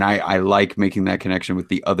 And I like making that connection with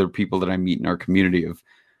the other people that I meet in our community of,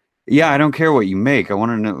 I don't care what you make. I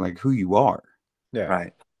want to know like who you are. Yeah.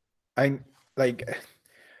 Right.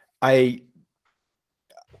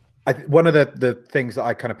 One of the things that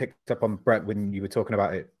I kind of picked up on, Brett, when you were talking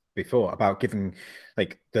about it before, about giving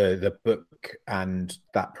like the book and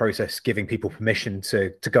that process, giving people permission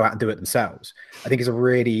to go out and do it themselves, I think is a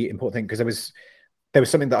really important thing, because there was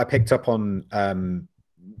something that I picked up on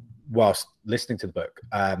whilst listening to the book.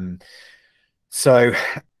 So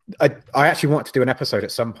I actually want to do an episode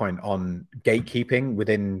at some point on gatekeeping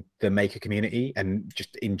within the maker community and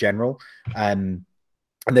just in general. And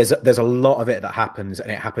there's a lot of it that happens,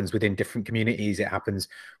 and it happens within different communities. It happens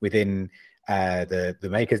within the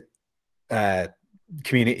maker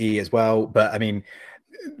community as well. But I mean,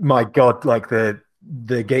 my God, like the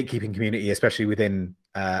gatekeeping community, especially within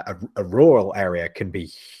a rural area, can be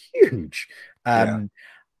huge.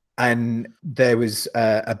 And there was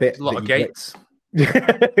a bit, a lot of gates.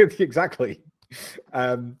 Exactly.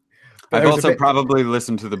 I've also probably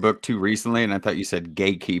listened to the book too recently, and I thought you said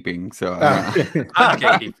gatekeeping. So I'm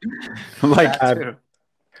gatekeeping. Like,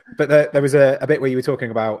 but there was a bit where you were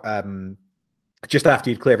talking about just after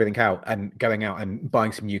you'd clear everything out and going out and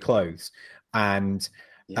buying some new clothes, and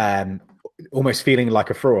almost feeling like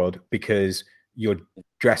a fraud because you're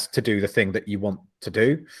dressed to do the thing that you want to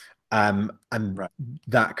do, and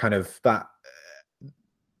that kind of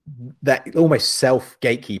that almost self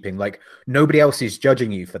gatekeeping, like nobody else is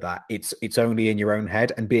judging you for that. It's only in your own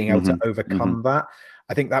head, and being able to overcome that.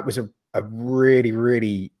 I think that was a really,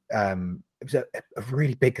 really it was a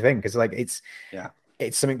really big thing, because like it's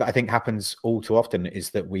something that I think happens all too often, is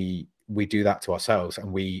that we do that to ourselves,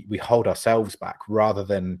 and we hold ourselves back rather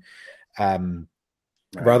than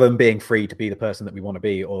being free to be the person that we want to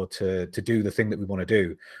be, or to do the thing that we want to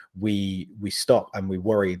do. We stop and we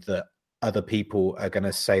worry that other people are going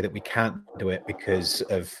to say that we can't do it because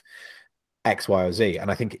of X, Y, or Z.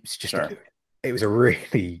 And I think it's just it was a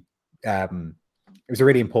really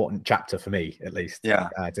important chapter for me, at least.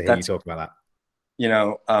 To hear you talk about that. You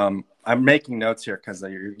know, I'm making notes here because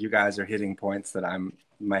you guys are hitting points that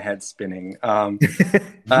my head's spinning.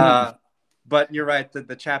 But you're right,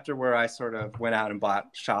 the chapter where I sort of went out and bought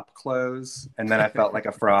shop clothes, and then I felt like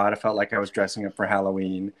a fraud. I felt like I was dressing up for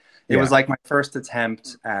Halloween. It was like my first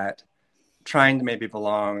attempt at trying to maybe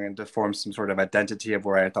belong and to form some sort of identity of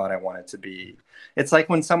where I thought I wanted to be. It's like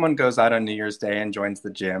when someone goes out on New Year's Day and joins the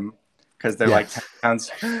gym because they're like 10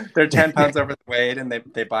 pounds, they're 10 pounds over the weight, and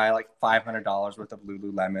they buy like $500 worth of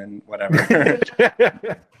Lululemon, whatever.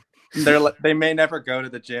 They may never go to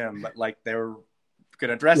the gym, but like they're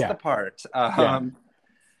gonna dress the part.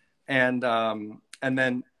 And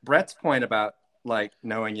then Brett's point about like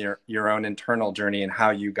knowing your own internal journey and how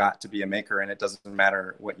you got to be a maker, and it doesn't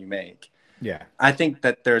matter what you make. I think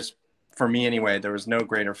that for me anyway, there was no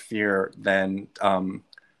greater fear than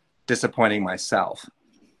disappointing myself.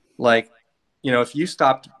 Like, you know, if you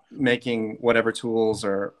stopped making whatever tools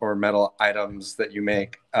or metal items that you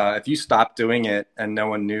make, if you stopped doing it and no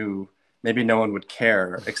one knew, maybe no one would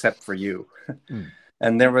care except for you.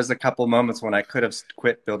 And there was a couple moments when I could have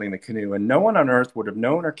quit building the canoe, and no one on earth would have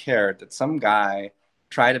known or cared that some guy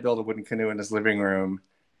tried to build a wooden canoe in his living room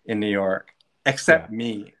in New York, except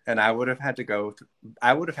me. And I would have had to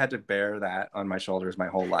bear that on my shoulders my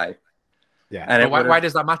whole life. And why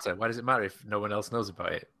does that matter? Why does it matter if no one else knows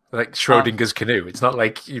about it? Like Schrodinger's canoe. It's not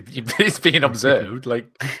like it's being observed. Like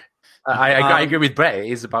I agree with Brett.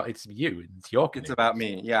 It's you. It's your canoe. It's about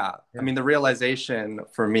me. Yeah. I mean, the realization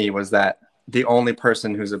for me was that the only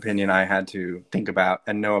person whose opinion I had to think about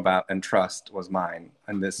and know about and trust was mine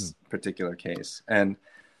in this particular case. And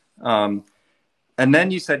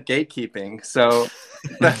then you said gatekeeping. So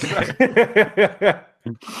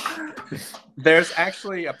there's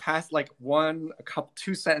actually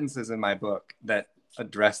two sentences in my book that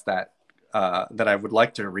address that that I would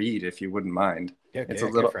like to read, if you wouldn't mind. Yeah, It's yeah,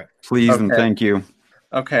 a little. go for it. Please and Okay. thank you.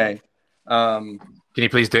 Okay. Can you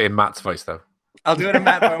please do it in Matt's voice, though? I'll do it in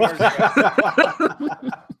Matt Bomer's voice.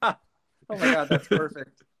 Oh my god, that's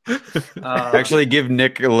perfect. Actually, give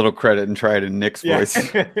Nick a little credit and try it in Nick's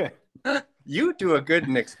voice. You do a good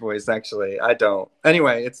Nick's voice, actually. I don't.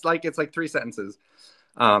 Anyway, it's like 3 sentences.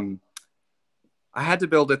 I had to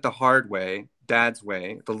build it the hard way, Dad's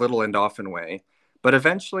way, the little and often way. But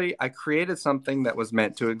eventually, I created something that was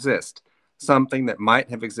meant to exist, something that might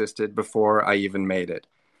have existed before I even made it.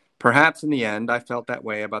 Perhaps in the end, I felt that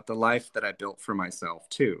way about the life that I built for myself,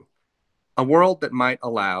 too. A world that might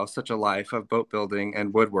allow such a life of boat building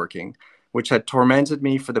and woodworking, which had tormented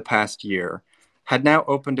me for the past year, had now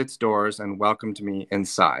opened its doors and welcomed me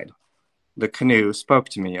inside. The canoe spoke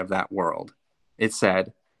to me of that world. It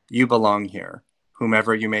said, "You belong here.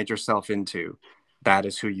 Whomever you made yourself into, that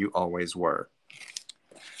is who you always were."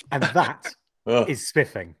 And that is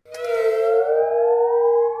spiffing.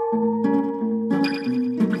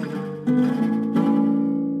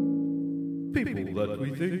 People that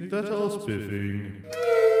we think that are spiffing.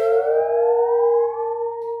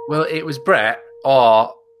 Well, it was Brett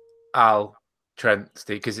or Al, Trent,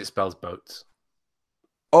 Steve, because it spells boats.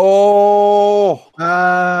 Oh,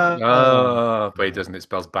 But it doesn't. It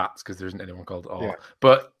spells bats because there isn't anyone called Or. Yeah.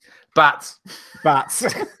 But bats. Bats.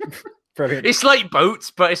 Brilliant. It's like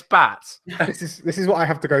boats, but it's bats. This is what I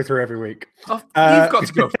have to go through every week. Oh, you've got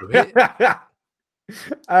to go through it.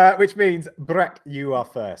 Which means, Brett, you are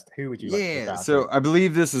first. Who would you like to yeah. start So with? I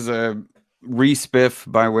believe this is a respiff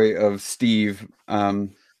by way of Steve.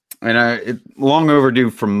 And it's long overdue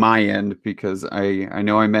from my end because I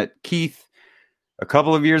know I met Keith a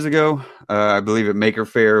couple of years ago. I believe at Maker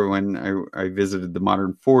Faire when I visited the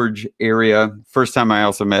Modern Forge area. First time I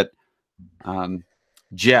also met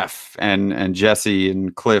Jeff and Jesse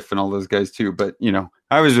and Cliff and all those guys too. But you know,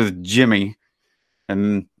 I was with Jimmy,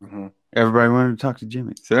 and everybody wanted to talk to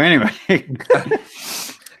Jimmy. So anyway,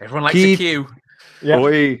 Everyone likes Keith- a cue. Yeah.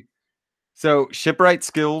 boy. So shipwright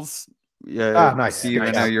skills. Yeah, nice. Steve, I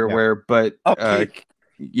Nice. know you're Yeah. aware, but Oh, Keith.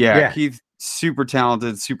 Yeah. Keith, super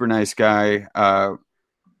talented, super nice guy.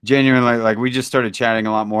 Genuinely, like we just started chatting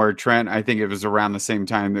a lot more. Trent, I think it was around the same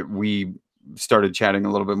time that we started chatting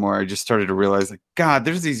a little bit more. I just started to realize, like, God,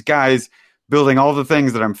 there's these guys building all the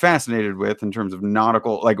things that I'm fascinated with in terms of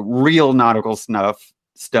nautical, like real nautical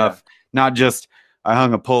stuff, not just I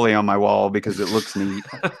hung a pulley on my wall because it looks neat.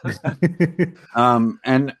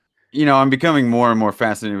 And you know, I'm becoming more and more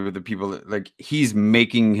fascinated with the people that, like, he's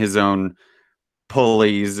making his own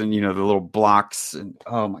pulleys and, you know, the little blocks. And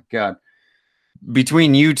oh my God,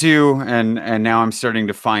 between you two and now I'm starting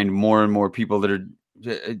to find more and more people that are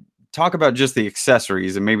talk about just the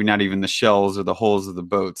accessories and maybe not even the shells or the hulls of the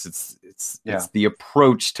boats. It's the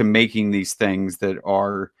approach to making these things that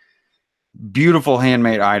are beautiful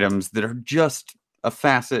handmade items that are just a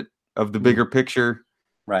facet of the bigger picture.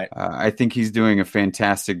 Right. I think he's doing a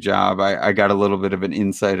fantastic job. I got a little bit of an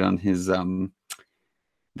insight on his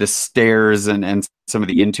the stairs and some of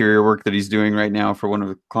the interior work that he's doing right now for one of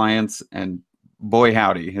the clients. And boy,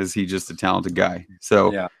 howdy, is he just a talented guy.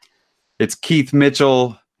 So Yeah. it's Keith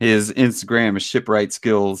Mitchell. His Instagram is Shipwright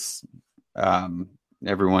Skills.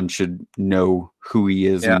 Everyone should know who he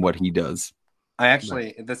is and what he does. I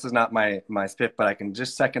actually, this is not my spiff, but I can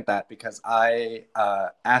just second that because I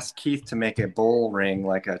asked Keith to make a bull ring,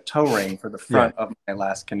 like a toe ring for the front of my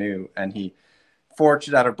last canoe. And he forged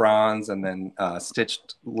it out of bronze and then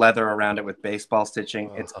stitched leather around it with baseball stitching.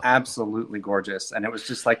 It's absolutely gorgeous. And it was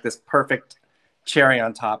just like this perfect cherry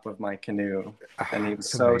on top of my canoe. And he was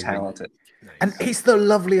so amazing. talented. And he's the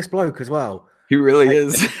loveliest bloke as well. He really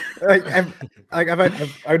is. I've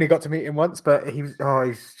only got to meet him once, but he's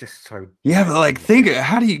just so. Yeah, but like,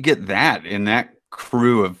 how do you get that in that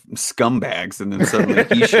crew of scumbags, and then suddenly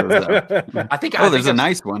he shows up? I think. There's a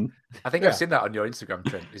nice one. I think I've seen that on your Instagram,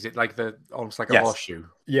 Trent. Is it like almost like a Yes. horseshoe?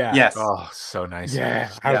 Yeah. Yes. Oh, so nice. Yeah.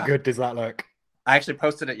 How good does that look? I actually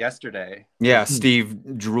posted it yesterday. Yeah,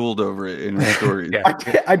 Steve drooled over it in his stories. Yeah.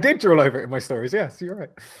 I did drool over it in my stories. Yes, you're right.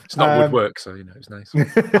 It's not woodwork, so you know it's nice.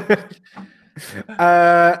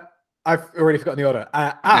 I've already forgotten the order.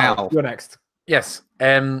 Al, Al. you're next. Yes.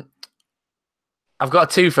 I've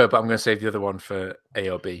got a twofer, but I'm going to save the other one for A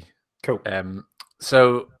or B. Cool.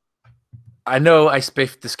 So I know I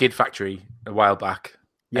spiffed the Skid Factory a while back,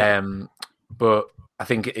 but I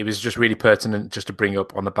think it was just really pertinent just to bring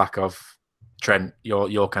up on the back of Trent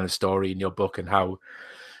your kind of story in your book and how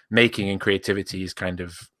making and creativity is kind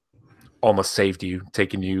of almost saved you,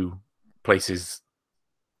 taking you places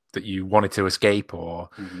that you wanted to escape or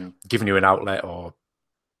giving you an outlet or,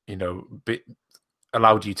 you know,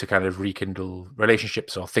 allowed you to kind of rekindle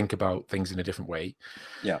relationships or think about things in a different way.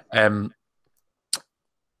 Yeah.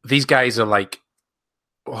 These guys are like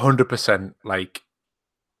 100% like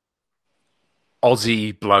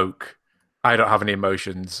Aussie bloke. I don't have any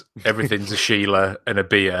emotions. Everything's a Sheila and a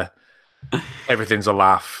beer. Everything's a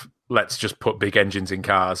laugh. Let's just put big engines in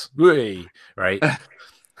cars. Whee! Right?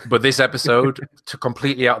 But this episode, to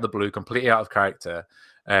completely out of the blue, completely out of character,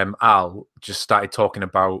 Al just started talking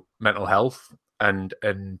about mental health and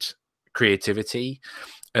creativity.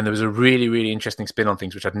 And there was a really, really interesting spin on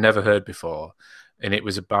things which I'd never heard before. And it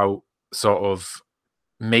was about sort of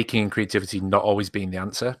making creativity not always being the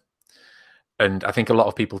answer. And I think a lot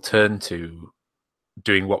of people turn to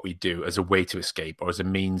doing what we do as a way to escape or as a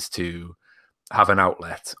means to have an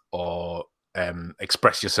outlet or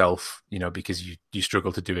express yourself, you know, because you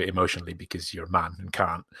struggle to do it emotionally because you're a man and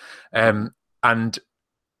can't. And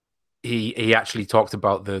he actually talked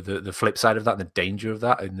about the flip side of that and the danger of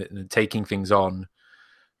that, and taking things on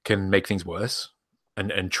can make things worse.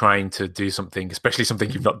 And trying to do something, especially something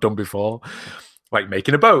you've not done before, like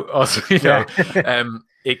making a boat, or you know,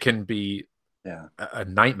 it can be a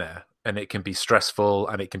nightmare, and it can be stressful,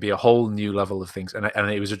 and it can be a whole new level of things. And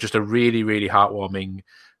it was just a really, really heartwarming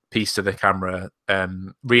piece to the camera.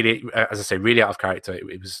 Really, as I say, really out of character.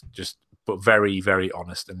 It was just, but very, very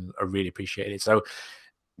honest, and I really appreciate it. So,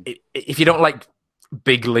 if you don't like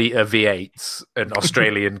big liter V8s and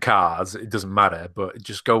Australian cars, it doesn't matter. But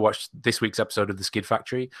just go watch this week's episode of The Skid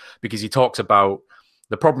Factory, because he talks about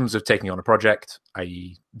the problems of taking on a project,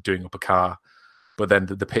 i.e., doing up a car, but then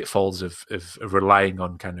the pitfalls of relying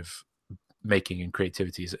on kind of making and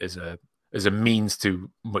creativity as a means to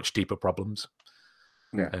much deeper problems.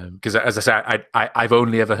 Yeah. Because as I say, I've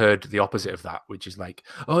only ever heard the opposite of that, which is like,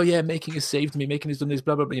 oh yeah, making has saved me, making has done this,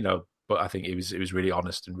 blah blah blah. You know, but I think it was really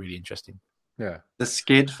honest and really interesting. Yeah. The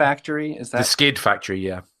Skid Factory, is that The Skid Factory?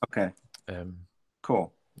 Yeah. okay?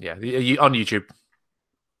 Cool. Yeah, on YouTube.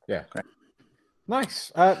 Yeah. Okay.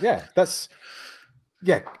 Nice. That's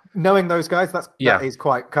knowing those guys, that is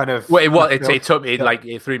quite kind of. Well, it took me like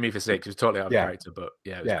it threw me for six. It was totally out of character, but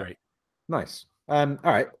yeah, it was great. Nice. All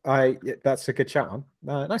right. That's a good shout on.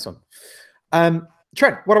 Nice one.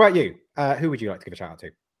 Trent, what about you? Who would you like to give a shout out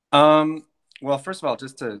to? Well, first of all,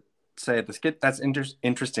 just to say the Skid, that's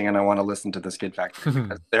interesting, and I want to listen to the Skid Factory,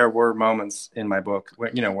 because there were moments in my book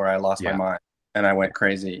where I lost my mind and I went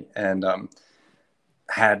crazy and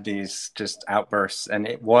had these just outbursts, and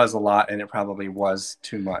it was a lot, and it probably was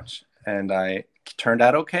too much, and I turned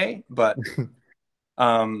out okay, but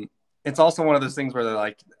it's also one of those things where they're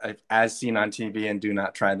like, as seen on TV, and do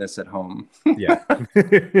not try this at home. Yeah.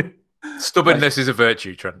 Stubbornness is a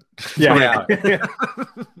virtue, Trent. Yeah.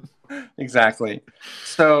 Exactly.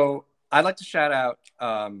 So I'd like to shout out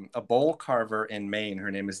a bowl carver in Maine.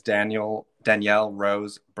 Her name is Danielle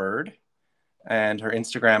Rose Bird. And her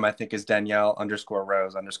Instagram, I think, is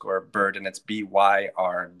Danielle_Rose_Bird, and it's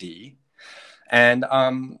BYRD. And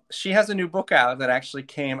she has a new book out that actually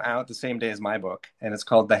came out the same day as my book. And it's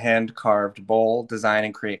called The Hand Carved Bowl, Design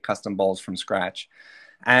and Create Custom Bowls from Scratch.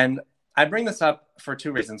 And I bring this up for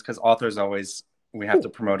two reasons, because authors we have to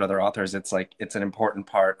promote other authors. It's an important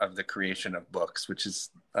part of the creation of books, which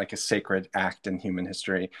is like a sacred act in human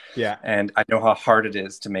history. Yeah. And I know how hard it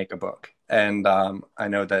is to make a book. And I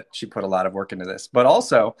know that she put a lot of work into this. But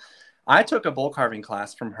also, I took a bowl carving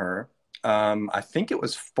class from her. I think it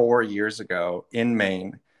was 4 years ago in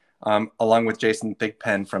Maine, along with Jason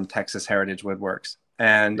Thigpen from Texas Heritage Woodworks.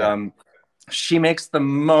 And she makes the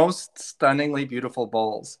most stunningly beautiful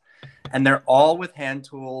bowls. And they're all with hand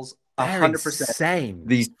tools, 100%. Same.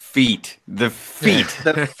 The feet. The feet.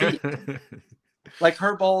 Like,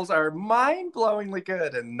 her bowls are mind-blowingly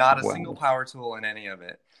good, and not a single power tool in any of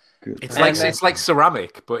it. Good. It's like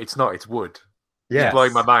ceramic, but it's not. It's wood. Yeah, it's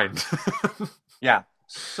blowing my mind. Yeah,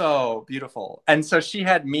 so beautiful. And so she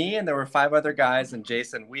had me, and there were 5 other guys, and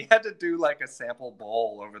Jason. We had to do like a sample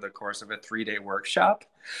bowl over the course of a 3-day workshop.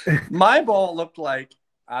 My bowl looked like,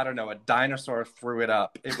 I don't know, a dinosaur threw it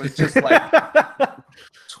up. It was just like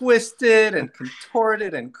twisted and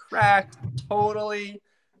contorted and cracked totally.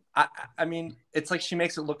 I mean, it's like she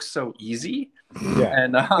makes it look so easy. Yeah.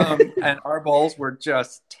 And our bowls were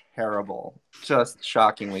just terrible, just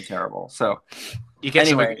shockingly terrible. So you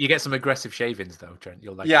get some aggressive shavings though, Trent.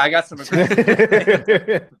 You'll like. Yeah, I got some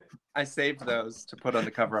aggressive. I saved those to put on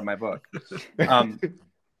the cover of my book.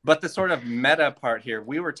 But the sort of meta part here,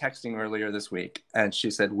 we were texting earlier this week, and she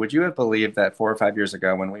said, would you have believed that 4 or 5 years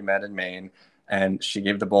ago when we met in Maine and she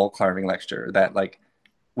gave the bowl carving lecture that like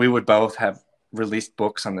we would both have released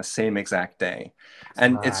books on the same exact day.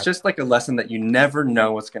 And it's mad. just like a lesson that you never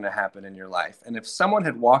know what's going to happen in your life. And if someone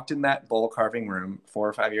had walked in that bowl carving room 4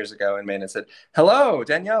 or 5 years ago in Maine and said, "Hello,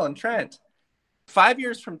 Danielle and Trent, 5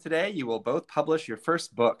 years from today, you will both publish your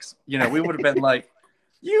first books," we would have been like,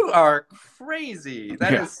 "You are crazy.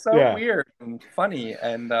 That is so weird and funny."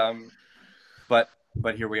 And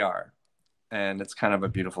but here we are. And it's kind of a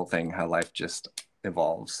beautiful thing how life just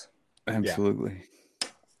evolves. Absolutely.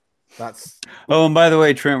 That's Oh, and by the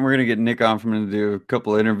way, Trent, we're gonna get Nick on. I'm gonna do a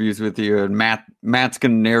couple of interviews with you, and Matt's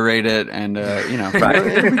gonna narrate it, and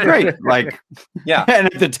it'll be great. Like, yeah. And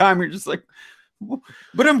at the time, you're just like,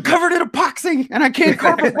 "But I'm covered in epoxy, and I can't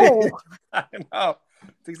carve a hole." I know.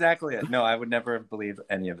 That's exactly it. No, I would never have believed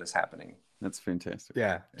any of this happening. That's fantastic.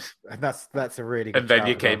 yeah, and that's a really good And then shout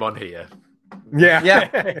you as well. came on here. Yeah. Yeah.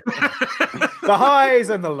 The highs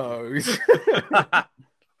and the lows.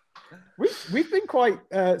 We've been quite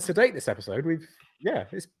sedate this episode.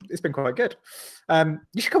 It's been quite good.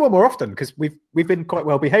 You should come on more often because we've been quite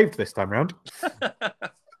well behaved this time round.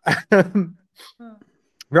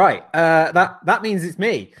 Right. That means it's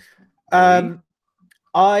me. I'm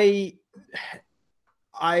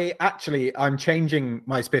changing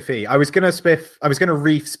my spiffy. I was gonna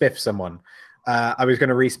re-spiff someone. I was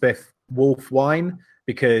gonna re-spiff Wolf Wine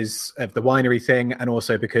because of the winery thing, and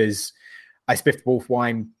also because I spiffed Wolf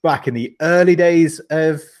Wine back in the early days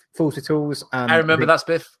of Fawlty Tools. And I remember that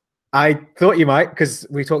spiff. I thought you might, because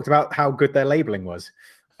we talked about how good their labeling was.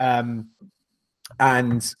 And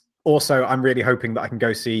also, I'm really hoping that I can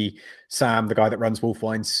go see Sam, the guy that runs Wolf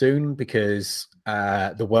Wine, soon, because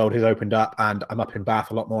the world has opened up and I'm up in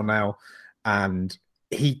Bath a lot more now. And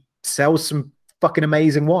he sells some fucking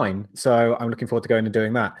amazing wine. So I'm looking forward to going and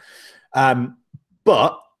doing that.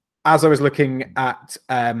 But as I was looking at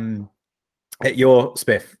your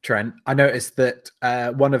spiff, Trent, I noticed that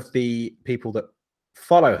one of the people that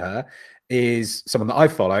follow her is someone that I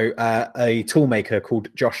follow, a toolmaker called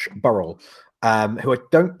Josh Burrell, who I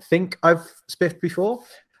don't think I've spiffed before,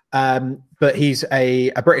 but he's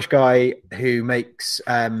a British guy who makes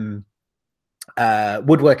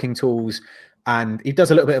woodworking tools, and he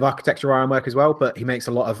does a little bit of architectural ironwork as well, but he makes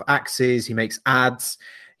a lot of axes, he makes adze,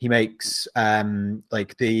 he makes have you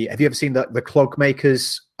ever seen the clog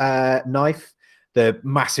maker's knife, the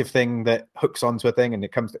massive thing that hooks onto a thing and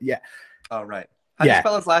it comes Oh, right. How do you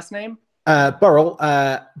spell his last name? Burrell, Burrell,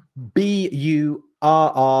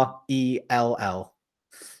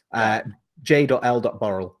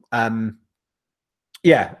 J.L.Burrell.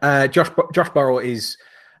 Josh Burrell is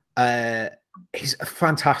he's a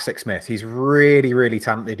fantastic smith. He's really, really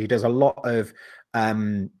talented. He does a lot of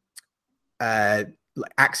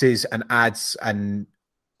axes and adze and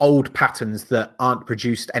old patterns that aren't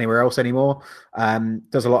produced anywhere else anymore.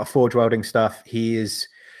 Does a lot of forge welding stuff. He is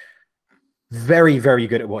very, very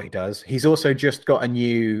good at what he does. He's also just got a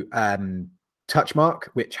new touch mark,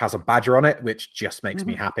 which has a badger on it, which just makes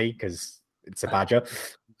me happy because it's a badger.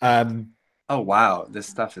 Oh, wow. This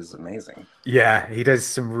stuff is amazing. Yeah, he does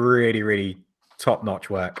some really, really top-notch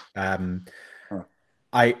work.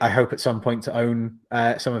 I hope at some point to own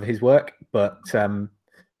some of his work, but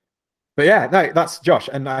yeah, no, that's Josh,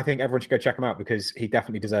 and I think everyone should go check him out because he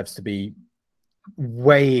definitely deserves to be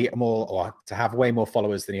way more, or to have way more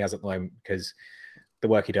followers than he has at the moment, because the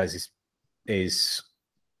work he does is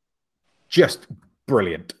just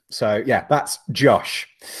brilliant. So yeah, that's Josh.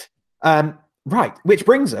 Right, which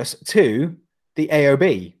brings us to the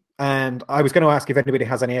AOB. And I was going to ask if anybody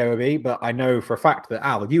has any AOB, but I know for a fact that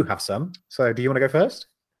Al, you have some. So do you want to go first?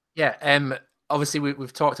 Yeah. Obviously,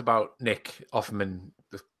 we've talked about Nick Offerman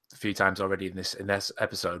a few times already in this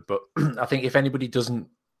episode, but I think if anybody doesn't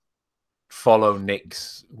follow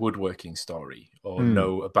Nick's woodworking story or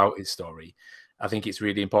know about his story, I think it's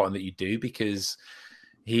really important that you do, because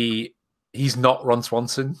he's not Ron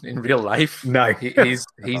Swanson in real life. No, he's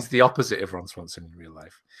the opposite of Ron Swanson in real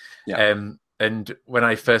life. Yeah. And when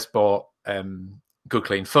I first bought Good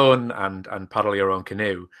Clean Fun and Paddle Your Own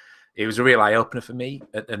Canoe, it was a real eye opener for me.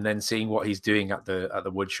 And then seeing what he's doing at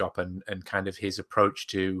the wood shop and kind of his approach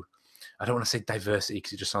to, I don't want to say diversity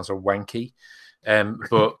because it just sounds so wanky,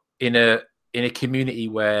 but in a community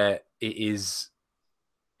where it is,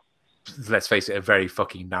 let's face it, a very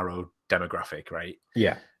fucking narrow demographic, right?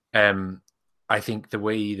 Yeah. I think the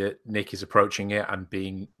way that Nick is approaching it and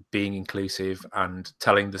being inclusive and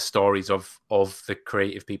telling the stories of the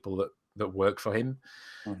creative people that work for him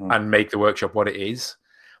and make the workshop what it is,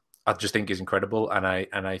 I just think is incredible. And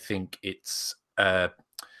I think it's a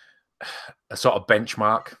sort of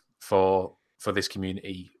benchmark for this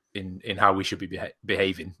community in how we should be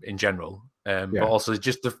behaving in general. But also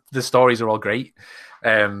just the stories are all great,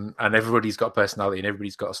 and everybody's got a personality and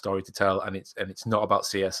everybody's got a story to tell, and it's not about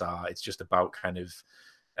CSR. It's just about kind of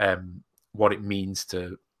what it means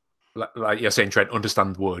to, like you're saying, Trent,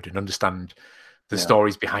 understand wood and understand the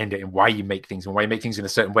stories behind it and why you make things and why you make things in a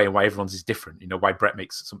certain way and why everyone's is different. You know, why Brett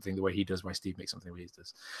makes something the way he does, why Steve makes something the way he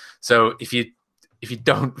does. So if you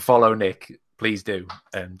don't follow Nick, please do,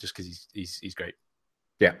 just because he's great.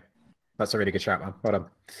 Yeah, that's a really good shout, man. Well done.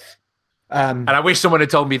 And I wish someone had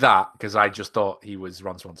told me that, because I just thought he was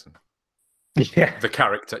Ron Swanson. Yeah, the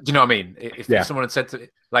character. Do you know what I mean? If someone had said to,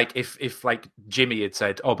 like, if like Jimmy had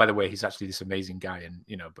said, "Oh, by the way, he's actually this amazing guy," and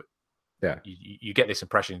you know, but you get this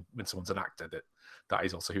impression when someone's an actor that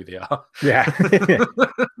is also who they are. Yeah,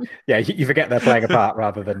 yeah. You forget they're playing a part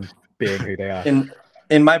rather than being who they are.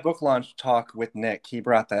 In my book launch talk with Nick, he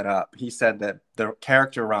brought that up. He said that the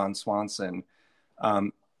character Ron Swanson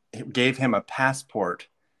gave him a passport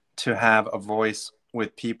to have a voice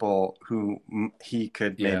with people who he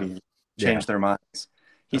could maybe change their minds.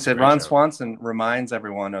 He said Ron Swanson reminds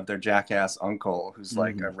everyone of their jackass uncle who's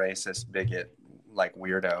like a racist bigot, like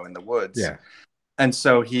weirdo in the woods. Yeah. And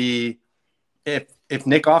so if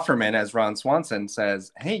Nick Offerman as Ron Swanson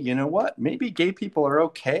says, "Hey, you know what? Maybe gay people are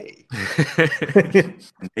okay.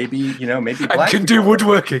 maybe black I can do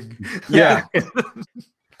woodworking." Yeah.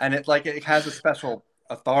 And it has a special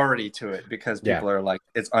authority to it because people are like,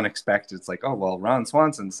 it's unexpected. It's like, oh, well, Ron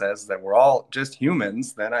Swanson says that we're all just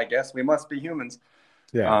humans, then I guess we must be humans.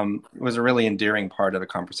 Yeah. It was a really endearing part of the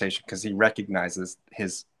conversation because he recognizes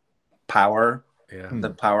his power, the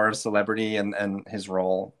power of celebrity and his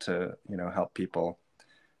role to, help people.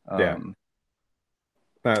 That's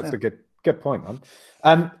a good point,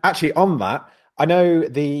 man. Actually, on that, I know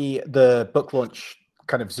the book launch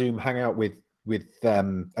kind of Zoom hangout with I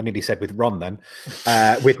nearly said with Ron then,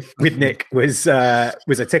 with Nick was a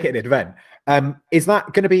ticketed event. Is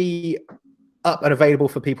that going to be up and available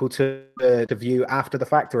for people to view after the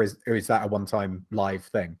fact, or is that a one-time live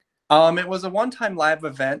thing? It was a one-time live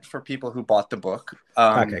event for people who bought the book.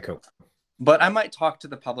 Okay, cool. But I might talk to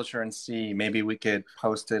the publisher and see maybe we could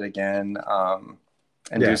post it again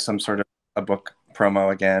and do some sort of a book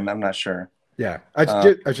promo again. I'm not sure. Yeah,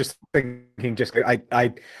 I was just thinking.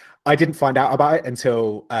 I didn't find out about it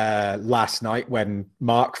until last night when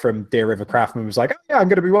Mark from Deer River Craftsman was like, "Oh, yeah, I'm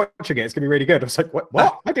going to be watching it. It's going to be really good." I was like,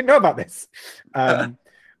 "What? I didn't know about this."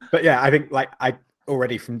 But yeah, I think I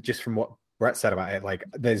already from what Brett said about it, like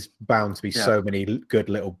there's bound to be so many good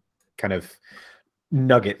little kind of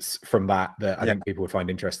nuggets from that I think people would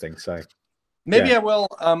find interesting. So maybe I will.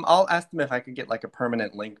 I'll ask them if I could get like a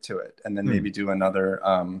permanent link to it, and then maybe do another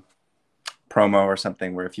promo or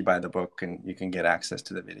something where if you buy the book and you can get access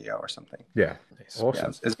to the video or something. Yeah,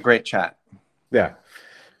 awesome. Yeah, it's a great chat. Yeah,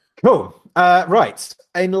 cool. Right,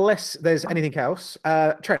 unless there's anything else,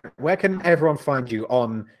 Trent, where can everyone find you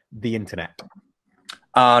on the internet?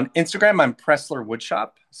 On Instagram, I'm Pressler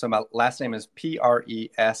Woodshop. So my last name is Presszler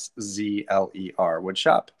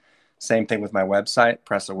Woodshop. Same thing with my website,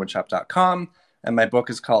 presslerwoodshop.com. And my book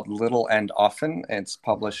is called Little and Often. It's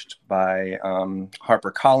published by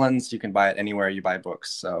HarperCollins. You can buy it anywhere you buy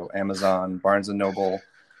books. So Amazon, Barnes & Noble,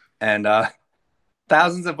 and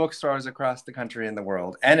thousands of bookstores across the country and the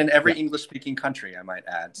world. And in every English-speaking country, I might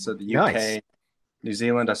add. So the UK, New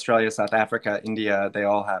Zealand, Australia, South Africa, India, they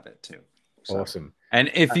all have it too. So. Awesome. And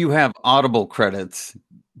if you have Audible credits,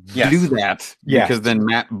 do that. Because then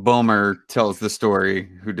Matt Bomer tells the story,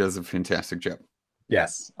 who does a fantastic job.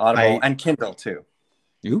 Yes, Audible and Kindle too.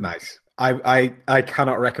 Nice. I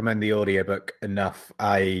cannot recommend the audiobook enough.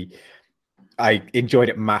 I enjoyed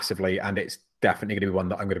it massively, and it's definitely going to be one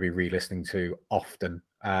that I'm going to be re-listening to often.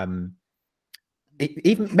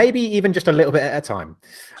 Even just a little bit at a time.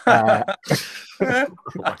 So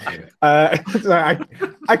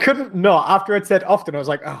I couldn't not. After I'd said often, I was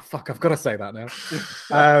like, oh fuck, I've got to say that now.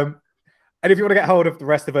 And if you want to get hold of the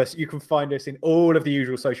rest of us, you can find us in all of the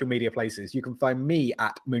usual social media places. You can find me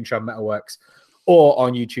at Moonshine Metalworks or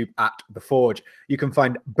on YouTube at The Forge. You can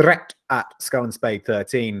find Brett at Skull and Spade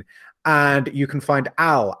 13. And you can find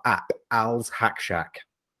Al at Al's Hack Shack.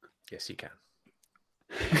 Yes, you can.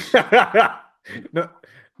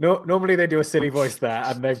 No, normally they do a silly voice there,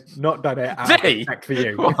 and they've not done it out of respect for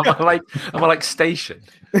you. Am I like station?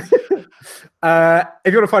 If you want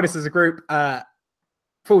to find us as a group,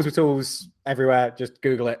 Fools with Tools everywhere. Just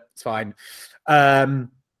Google it. It's fine. So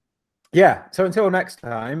until next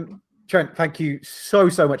time, Trent, thank you so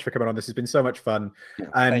much for coming on. This has been so much fun.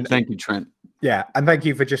 And thank you, Trent. Yeah, and thank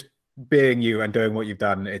you for just being you and doing what you've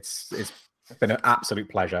done. It's been an absolute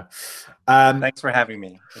pleasure. Thanks for having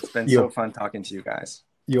me. It's been so fun talking to you guys.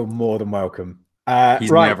 You're more than welcome. He's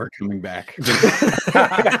right. never coming back.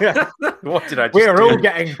 What did I just We are do? all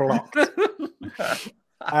getting blocked.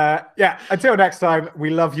 Until next time, we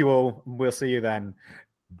love you all. We'll see you then.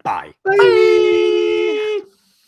 Bye. Bye.